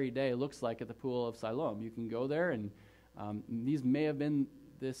this very day looks like at the Pool of Siloam. You can go there, and these may have been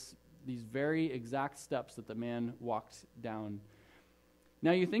these very exact steps that the man walked down.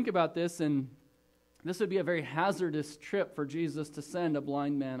 Now you think about this, and this would be a very hazardous trip for Jesus to send a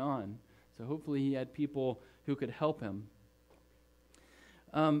blind man on. So hopefully he had people who could help him.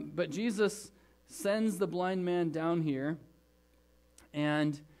 But Jesus sends the blind man down here,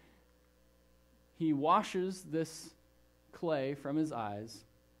 and he washes this clay from his eyes.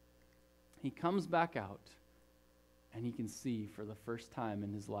 He comes back out, and he can see for the first time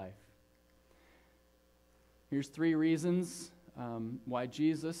in his life. Here's 3 reasons why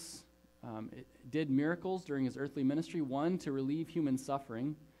Jesus did miracles during his earthly ministry. 1, to relieve human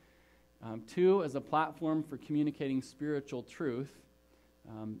suffering. 2, as a platform for communicating spiritual truth.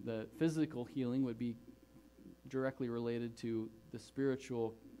 The physical healing would be directly related to the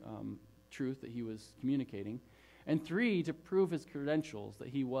spiritual truth that he was communicating. And 3, to prove his credentials, that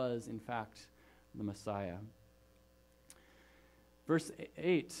he was, in fact, the Messiah. Verse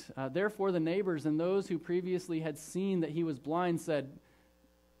 8, therefore the neighbors and those who previously had seen that he was blind said,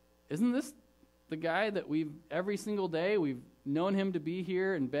 isn't this the guy that every single day we've known him to be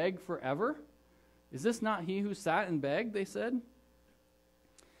here and beg forever? Is this not he who sat and begged, they said?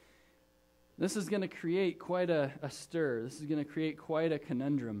 This is going to create quite a stir. This is going to create quite a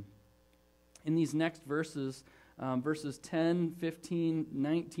conundrum. In these next verses, verses 10, 15,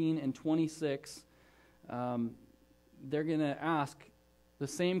 19, and 26, they're going to ask the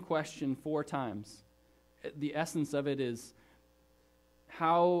same question 4 times. The essence of it is,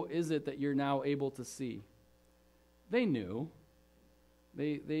 how is it that you're now able to see? They knew.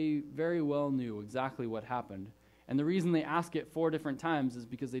 They very well knew exactly what happened. And the reason they ask it 4 different times is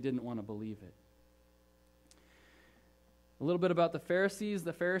because they didn't want to believe it. A little bit about the Pharisees.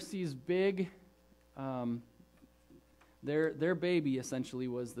 The Pharisees' their baby essentially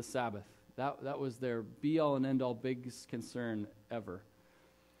was the Sabbath. That was their be-all and end-all biggest concern ever.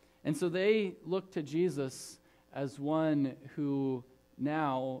 And so they looked to Jesus as one who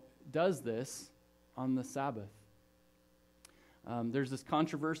now does this on the Sabbath. There's this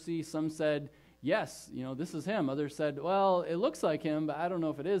controversy. Some said, yes, this is him. Others said, well, it looks like him, but I don't know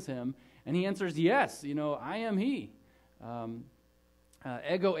if it is him. And he answers, yes, I am he.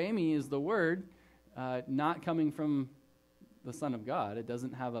 Ego eimi is the word, not coming from the Son of God. It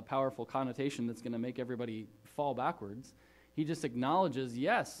doesn't have a powerful connotation that's going to make everybody fall backwards. He just acknowledges,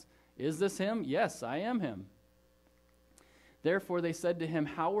 yes, is this him? Yes, I am him. Therefore, they said to him,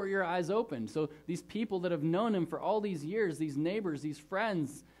 how were your eyes opened? So these people that have known him for all these years, these neighbors, these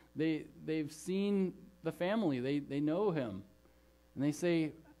friends, they've seen the family. They know him. And they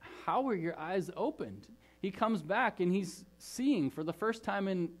say, how were your eyes opened? He comes back and he's seeing for the first time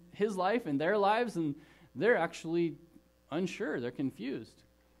in his life and their lives, and they're actually unsure. They're confused.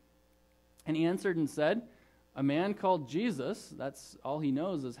 And he answered and said, a man called Jesus, that's all he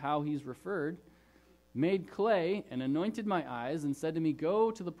knows is how he's referred, made clay and anointed my eyes and said to me, go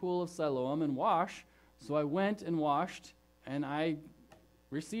to the pool of Siloam and wash. So I went and washed, and I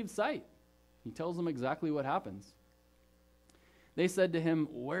received sight. He tells them exactly what happens. They said to him,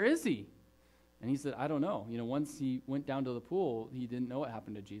 where is he? And he said, I don't know. Once he went down to the pool, he didn't know what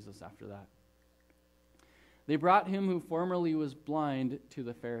happened to Jesus after that. They brought him who formerly was blind to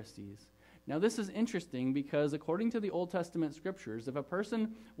the Pharisees. Now this is interesting because according to the Old Testament scriptures, if a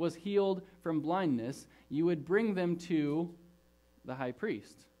person was healed from blindness, you would bring them to the high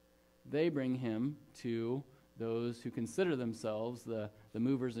priest. They bring him to those who consider themselves the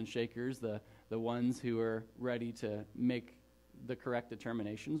movers and shakers, the ones who are ready to make the correct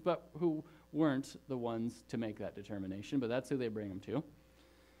determinations, but who weren't the ones to make that determination, but that's who they bring him to.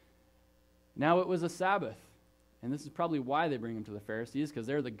 Now it was a Sabbath, and this is probably why they bring him to the Pharisees, because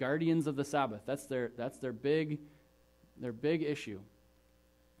they're the guardians of the Sabbath. That's their big issue.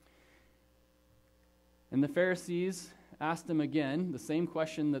 And the Pharisees, asked him again, the same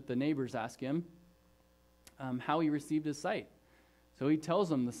question that the neighbors asked him, how he received his sight. So he tells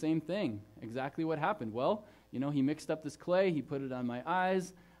them the same thing, exactly what happened. Well, he mixed up this clay, he put it on my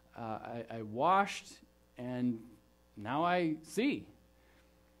eyes, I washed, and now I see.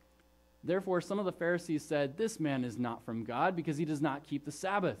 Therefore, some of the Pharisees said, this man is not from God because he does not keep the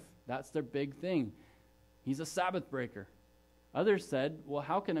Sabbath. That's their big thing. He's a Sabbath breaker. Others said, well,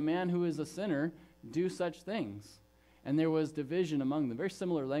 how can a man who is a sinner do such things? And there was division among them. Very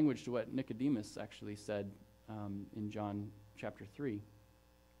similar language to what Nicodemus actually said in John chapter 3.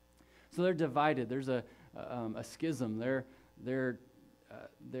 So they're divided. There's a schism. They're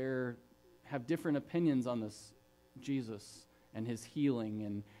have different opinions on this Jesus and his healing.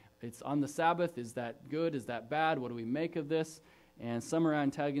 And it's on the Sabbath. Is that good? Is that bad? What do we make of this? And some are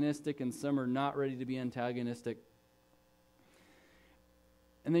antagonistic and some are not ready to be antagonistic.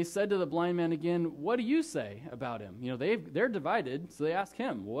 And they said to the blind man again, what do you say about him? They're divided, so they ask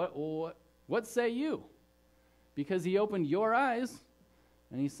him, what say you? Because he opened your eyes,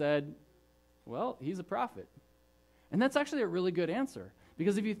 and he said, well, he's a prophet. And that's actually a really good answer.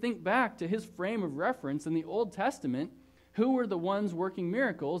 Because if you think back to his frame of reference in the Old Testament, who were the ones working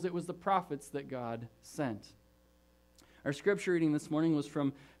miracles? It was the prophets that God sent. Our scripture reading this morning was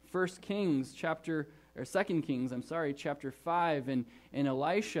from 2 Kings chapter 5, and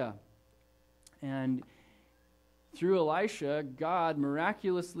Elisha. And through Elisha, God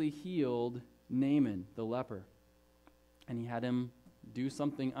miraculously healed Naaman, the leper. And he had him do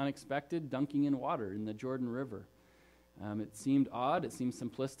something unexpected, dunking in water in the Jordan River. It seemed odd, it seemed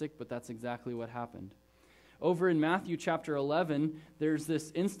simplistic, but that's exactly what happened. Over in Matthew chapter 11, there's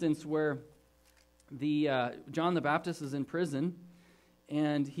this instance where John the Baptist is in prison,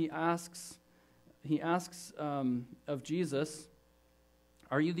 and he asks of Jesus,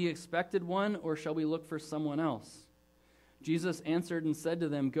 are you the expected one, or shall we look for someone else? Jesus answered and said to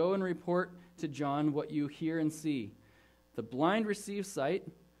them, go and report to John what you hear and see. The blind receive sight,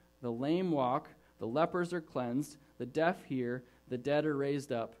 the lame walk, the lepers are cleansed, the deaf hear, the dead are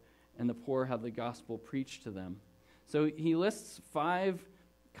raised up, and the poor have the gospel preached to them. So he lists 5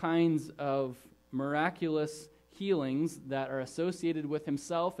 kinds of miraculous healings that are associated with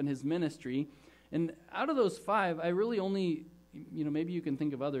himself and his ministry. And out of those 5, I really only, maybe you can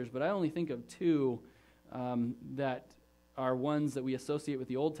think of others, but I only think of 2 that are ones that we associate with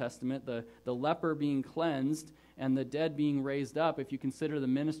the Old Testament, the leper being cleansed and the dead being raised up. If you consider the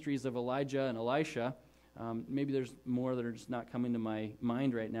ministries of Elijah and Elisha, maybe there's more that are just not coming to my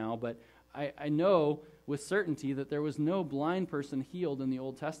mind right now, but I know with certainty that there was no blind person healed in the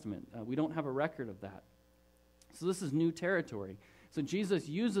Old Testament. We don't have a record of that. So this is new territory. So Jesus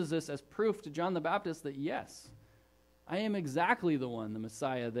uses this as proof to John the Baptist that, yes, I am exactly the one, the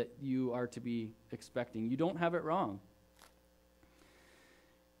Messiah, that you are to be expecting. You don't have it wrong.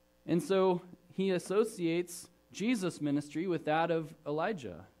 And so he associates Jesus' ministry with that of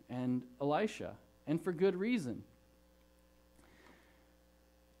Elijah and Elisha, and for good reason.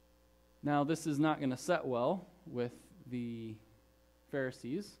 Now, this is not going to set well with the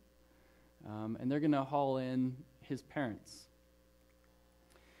Pharisees, and they're going to haul in his parents.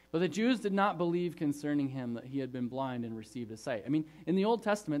 But the Jews did not believe concerning him that he had been blind and received his sight. I mean, in the Old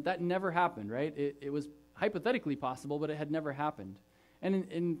Testament, that never happened, right? It was hypothetically possible, but it had never happened. And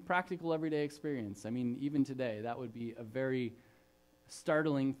in practical everyday experience, I mean, even today, that would be a very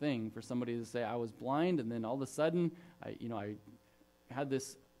startling thing for somebody to say, I was blind, and then all of a sudden, I had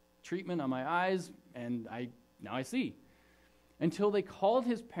this treatment on my eyes, and now I see. Until they called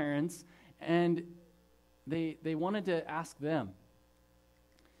his parents, and they wanted to ask them.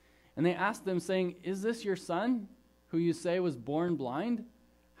 And they asked them, saying, is this your son, who you say was born blind?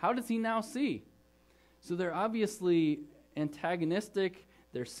 How does he now see? So they're obviously antagonistic,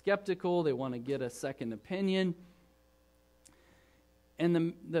 they're skeptical, they want to get a second opinion.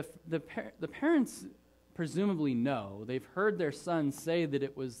 And the parents presumably know. They've heard their son say that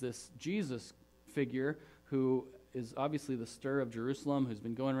it was this Jesus figure who is obviously the stir of Jerusalem, who's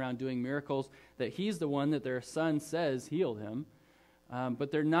been going around doing miracles, that he's the one that their son says healed him.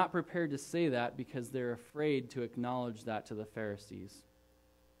 But they're not prepared to say that because they're afraid to acknowledge that to the Pharisees.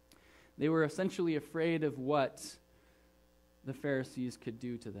 They were essentially afraid of what the Pharisees could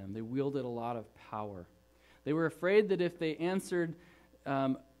do to them. They wielded a lot of power. They were afraid that if they answered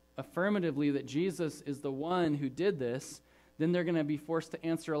affirmatively that Jesus is the one who did this, then they're going to be forced to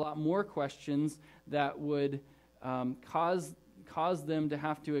answer a lot more questions that would cause them to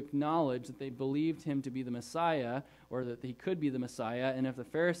have to acknowledge that they believed him to be the Messiah, or that he could be the Messiah. And if the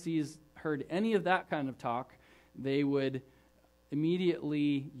Pharisees heard any of that kind of talk, they would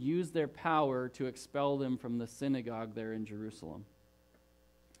immediately used their power to expel them from the synagogue there in Jerusalem.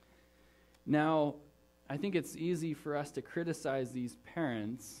 Now, I think it's easy for us to criticize these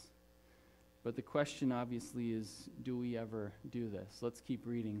parents, but the question obviously is, do we ever do this? Let's keep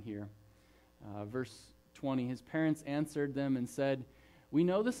reading here. Verse 20, his parents answered them and said, "We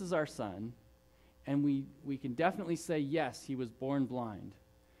know this is our son, and we can definitely say, yes, he was born blind.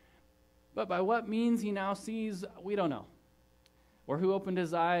 But by what means he now sees, we don't know. Or who opened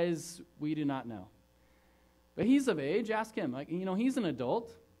his eyes, we do not know. But he's of age, ask him. He's an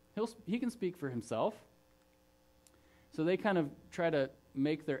adult. He can speak for himself." So they kind of try to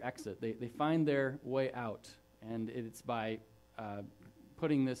make their exit. They find their way out, and it's by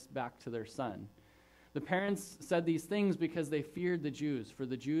putting this back to their son. The parents said these things because they feared the Jews, for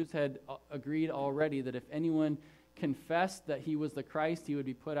the Jews had agreed already that if anyone confessed that he was the Christ, he would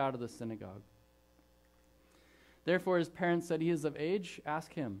be put out of the synagogue. Therefore his parents said, "He is of age,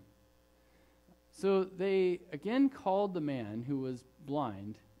 ask him." So they again called the man who was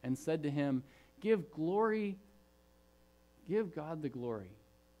blind and said to him, Give God the glory.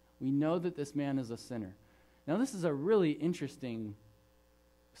 We know that this man is a sinner." Now this is a really interesting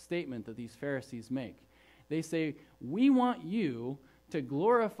statement that these Pharisees make. They say, "We want you to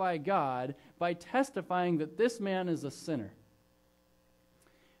glorify God by testifying that this man is a sinner."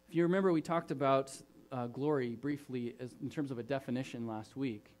 If you remember, we talked about glory briefly in terms of a definition last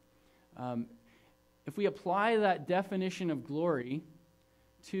week. If we apply that definition of glory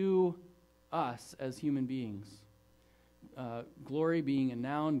to us as human beings, glory being a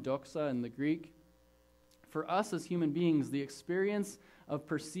noun, doxa in the Greek, for us as human beings, the experience of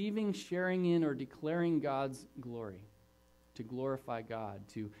perceiving, sharing in, or declaring God's glory, to glorify God,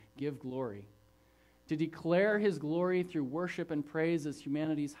 to give glory. To declare his glory through worship and praise is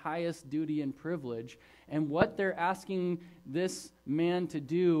humanity's highest duty and privilege, and what they're asking this man to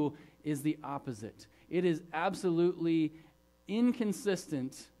do is the opposite. It is absolutely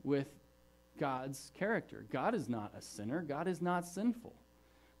inconsistent with God's character. God is not a sinner. God is not sinful.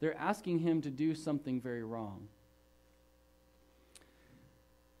 They're asking him to do something very wrong.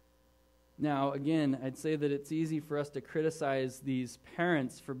 Now, again, I'd say that it's easy for us to criticize these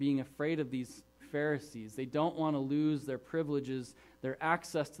parents for being afraid of these Pharisees. They don't want to lose their privileges, their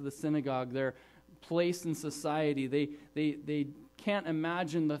access to the synagogue, their place in society. They can't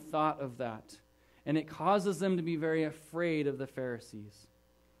imagine the thought of that. And it causes them to be very afraid of the Pharisees.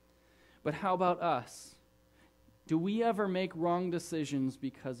 But how about us? Do we ever make wrong decisions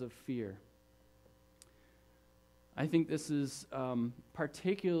because of fear? I think this is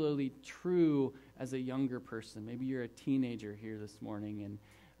particularly true as a younger person. Maybe you're a teenager here this morning,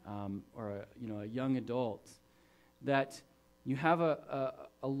 and or a young adult, that you have a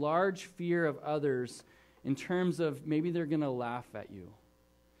large fear of others in terms of maybe they're going to laugh at you.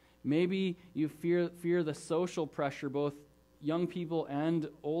 Maybe you fear the social pressure, both young people and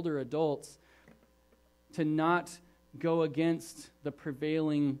older adults, to not go against the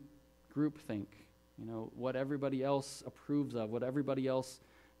prevailing groupthink. What everybody else approves of, what everybody else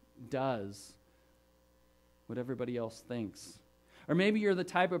does, what everybody else thinks. Or maybe you're the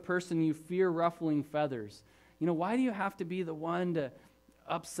type of person you fear ruffling feathers. Why do you have to be the one to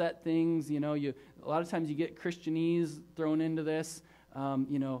upset things? A lot of times you get Christianese thrown into this.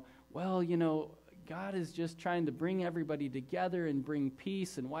 God is just trying to bring everybody together and bring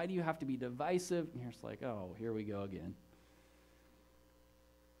peace, and why do you have to be divisive? And you're just like, oh, here we go again.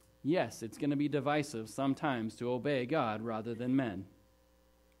 Yes, it's going to be divisive sometimes to obey God rather than men.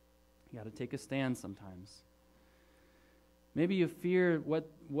 You got to take a stand sometimes. Maybe you fear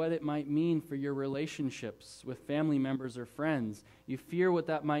what it might mean for your relationships with family members or friends. You fear what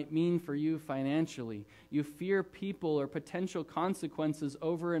that might mean for you financially. You fear people or potential consequences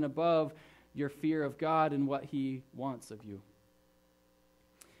over and above your fear of God and what he wants of you.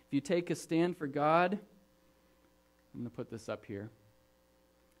 If you take a stand for God, I'm going to put this up here.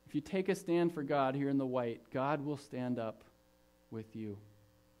 If you take a stand for God here in the white, God will stand up with you.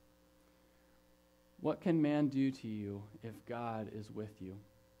 What can man do to you if God is with you?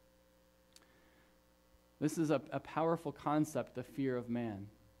 This is a powerful concept, the fear of man.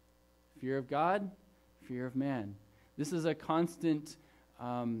 Fear of God, fear of man. This is a constant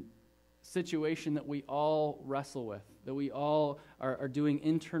situation that we all wrestle with, that we all are doing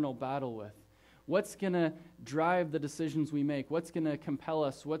internal battle with. What's going to drive the decisions we make? What's going to compel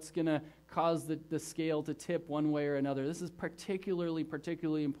us? What's going to cause the scale to tip one way or another? This is particularly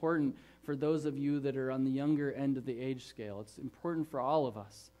important for those of you that are on the younger end of the age scale. It's important for all of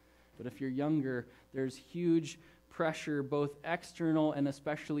us. But if you're younger, there's huge pressure, both external and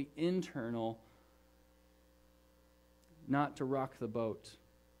especially internal, not to rock the boat.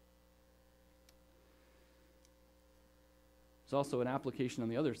 There's also an application on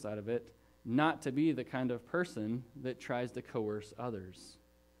the other side of it, not to be the kind of person that tries to coerce others.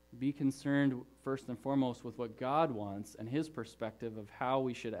 Be concerned first and foremost with what God wants and his perspective of how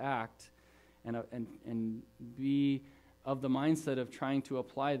we should act, and be of the mindset of trying to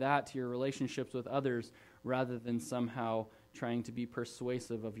apply that to your relationships with others rather than somehow trying to be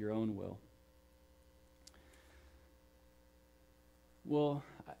persuasive of your own will. Well,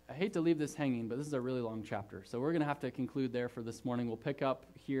 I hate to leave this hanging, but this is a really long chapter, so we're going to have to conclude there for this morning. We'll pick up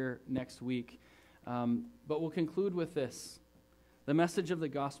here next week, but we'll conclude with this. The message of the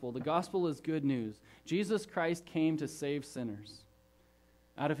gospel. The gospel is good news. Jesus Christ came to save sinners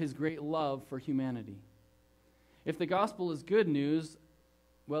out of his great love for humanity. If the gospel is good news,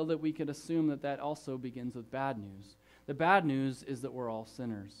 well, that we could assume that that also begins with bad news. The bad news is that we're all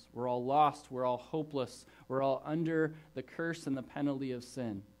sinners. We're all lost. We're all hopeless. We're all under the curse and the penalty of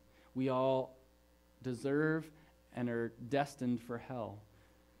sin. We all deserve and are destined for hell.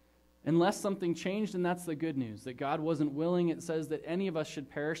 Unless something changed, and that's the good news, that God wasn't willing, it says, that any of us should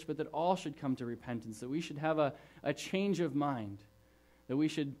perish, but that all should come to repentance, that we should have a change of mind, that we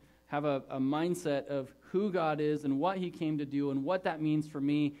should have a mindset of who God is and what he came to do and what that means for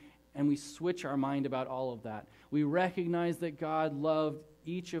me, and we switch our mind about all of that. We recognize that God loved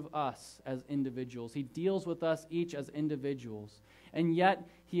each of us as individuals. He deals with us each as individuals, and yet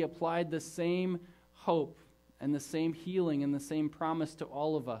he applied the same hope and the same healing and the same promise to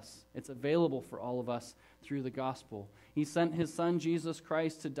all of us. It's available for all of us through the gospel. He sent his son, Jesus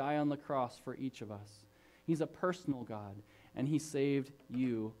Christ, to die on the cross for each of us. He's a personal God, and he saved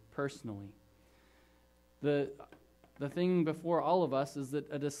you personally. The thing before all of us is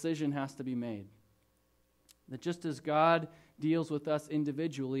that a decision has to be made. That just as God deals with us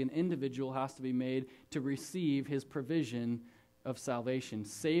individually, an individual has to be made to receive his provision of salvation,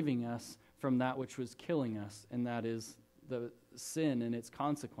 saving us from that which was killing us, and that is the sin and its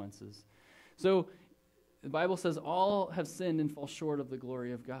consequences. So the Bible says all have sinned and fall short of the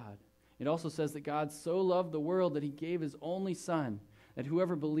glory of God. It also says that God so loved the world that he gave his only Son, that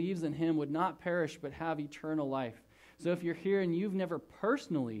whoever believes in him would not perish but have eternal life. So if you're here and you've never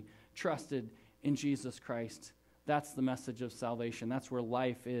personally trusted in Jesus Christ, that's the message of salvation. That's where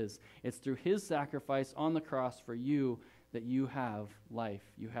life is. It's through his sacrifice on the cross for you that you have life.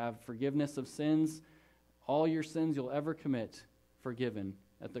 You have forgiveness of sins. All your sins you'll ever commit, forgiven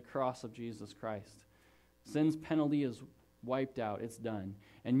at the cross of Jesus Christ. Sin's penalty is wiped out. It's done.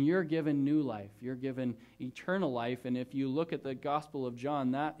 And you're given new life. You're given eternal life. And if you look at the Gospel of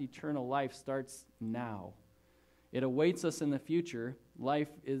John, that eternal life starts now. It awaits us in the future. Life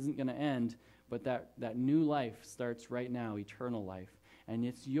isn't going to end, but that new life starts right now, eternal life. And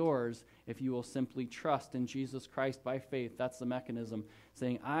it's yours if you will simply trust in Jesus Christ by faith. That's the mechanism,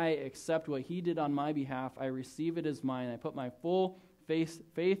 saying, I accept what he did on my behalf. I receive it as mine. I put my full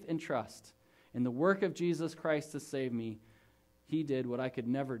faith and trust in the work of Jesus Christ to save me. He did what I could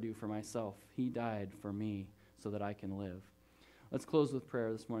never do for myself. He died for me so that I can live. Let's close with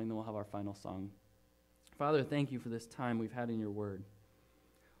prayer this morning, then we'll have our final song. Father, thank you for this time we've had in your word.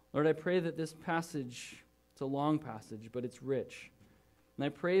 Lord, I pray that this passage, it's a long passage, but it's rich. And I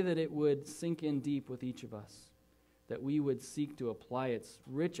pray that it would sink in deep with each of us, that we would seek to apply its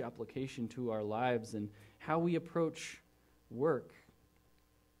rich application to our lives and how we approach work,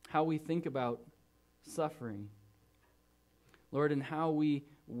 how we think about suffering, Lord, and how we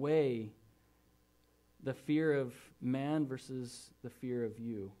weigh the fear of man versus the fear of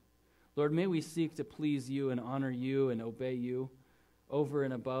you. Lord, may we seek to please you and honor you and obey you over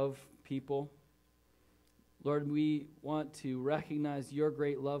and above people. Lord, we want to recognize your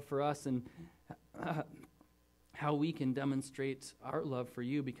great love for us and how we can demonstrate our love for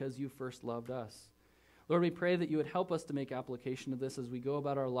you because you first loved us. Lord, we pray that you would help us to make application of this as we go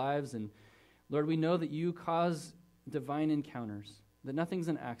about our lives. And Lord, we know that you cause divine encounters, that nothing's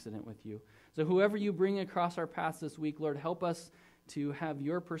an accident with you. So whoever you bring across our paths this week, Lord, help us to have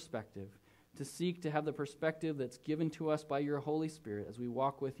your perspective, to seek to have the perspective that's given to us by your Holy Spirit as we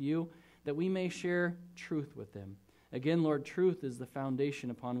walk with you, that we may share truth with them. Again, Lord, truth is the foundation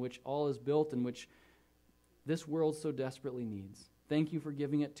upon which all is built and which this world so desperately needs. Thank you for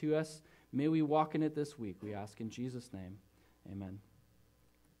giving it to us. May we walk in it this week, we ask in Jesus' name. Amen.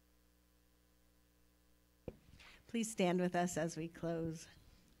 Please stand with us as we close.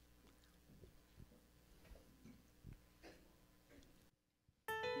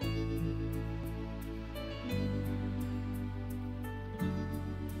 I'd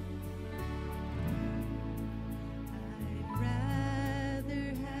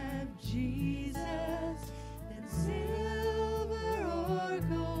rather have Jesus than silver.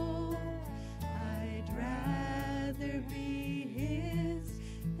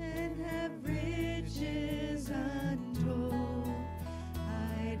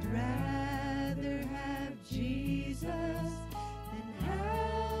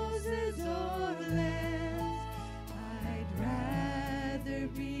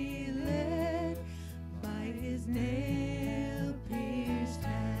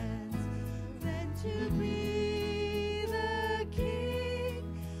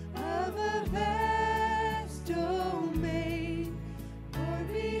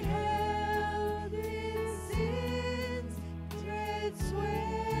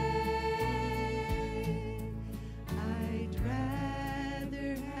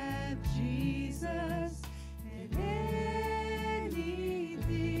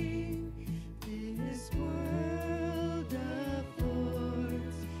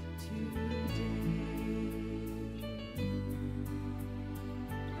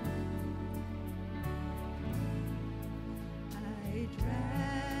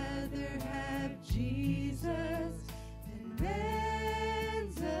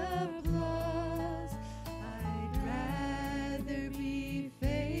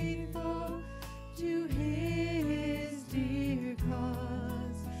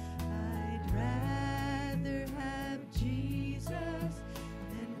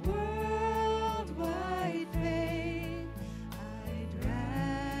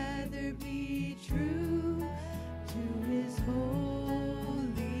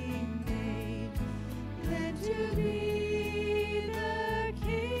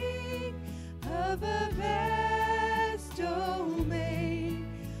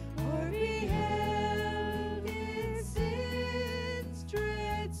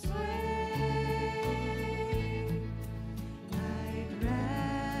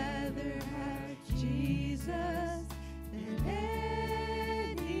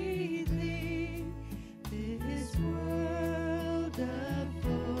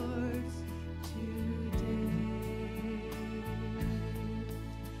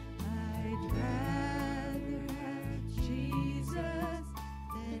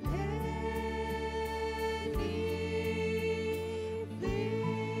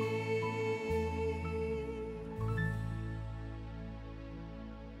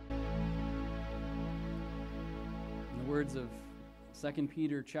 words of 2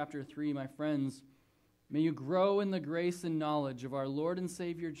 Peter chapter 3, my friends, may you grow in the grace and knowledge of our Lord and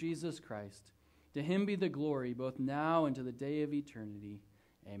Savior Jesus Christ. To him be the glory both now and to the day of eternity.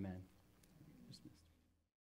 Amen.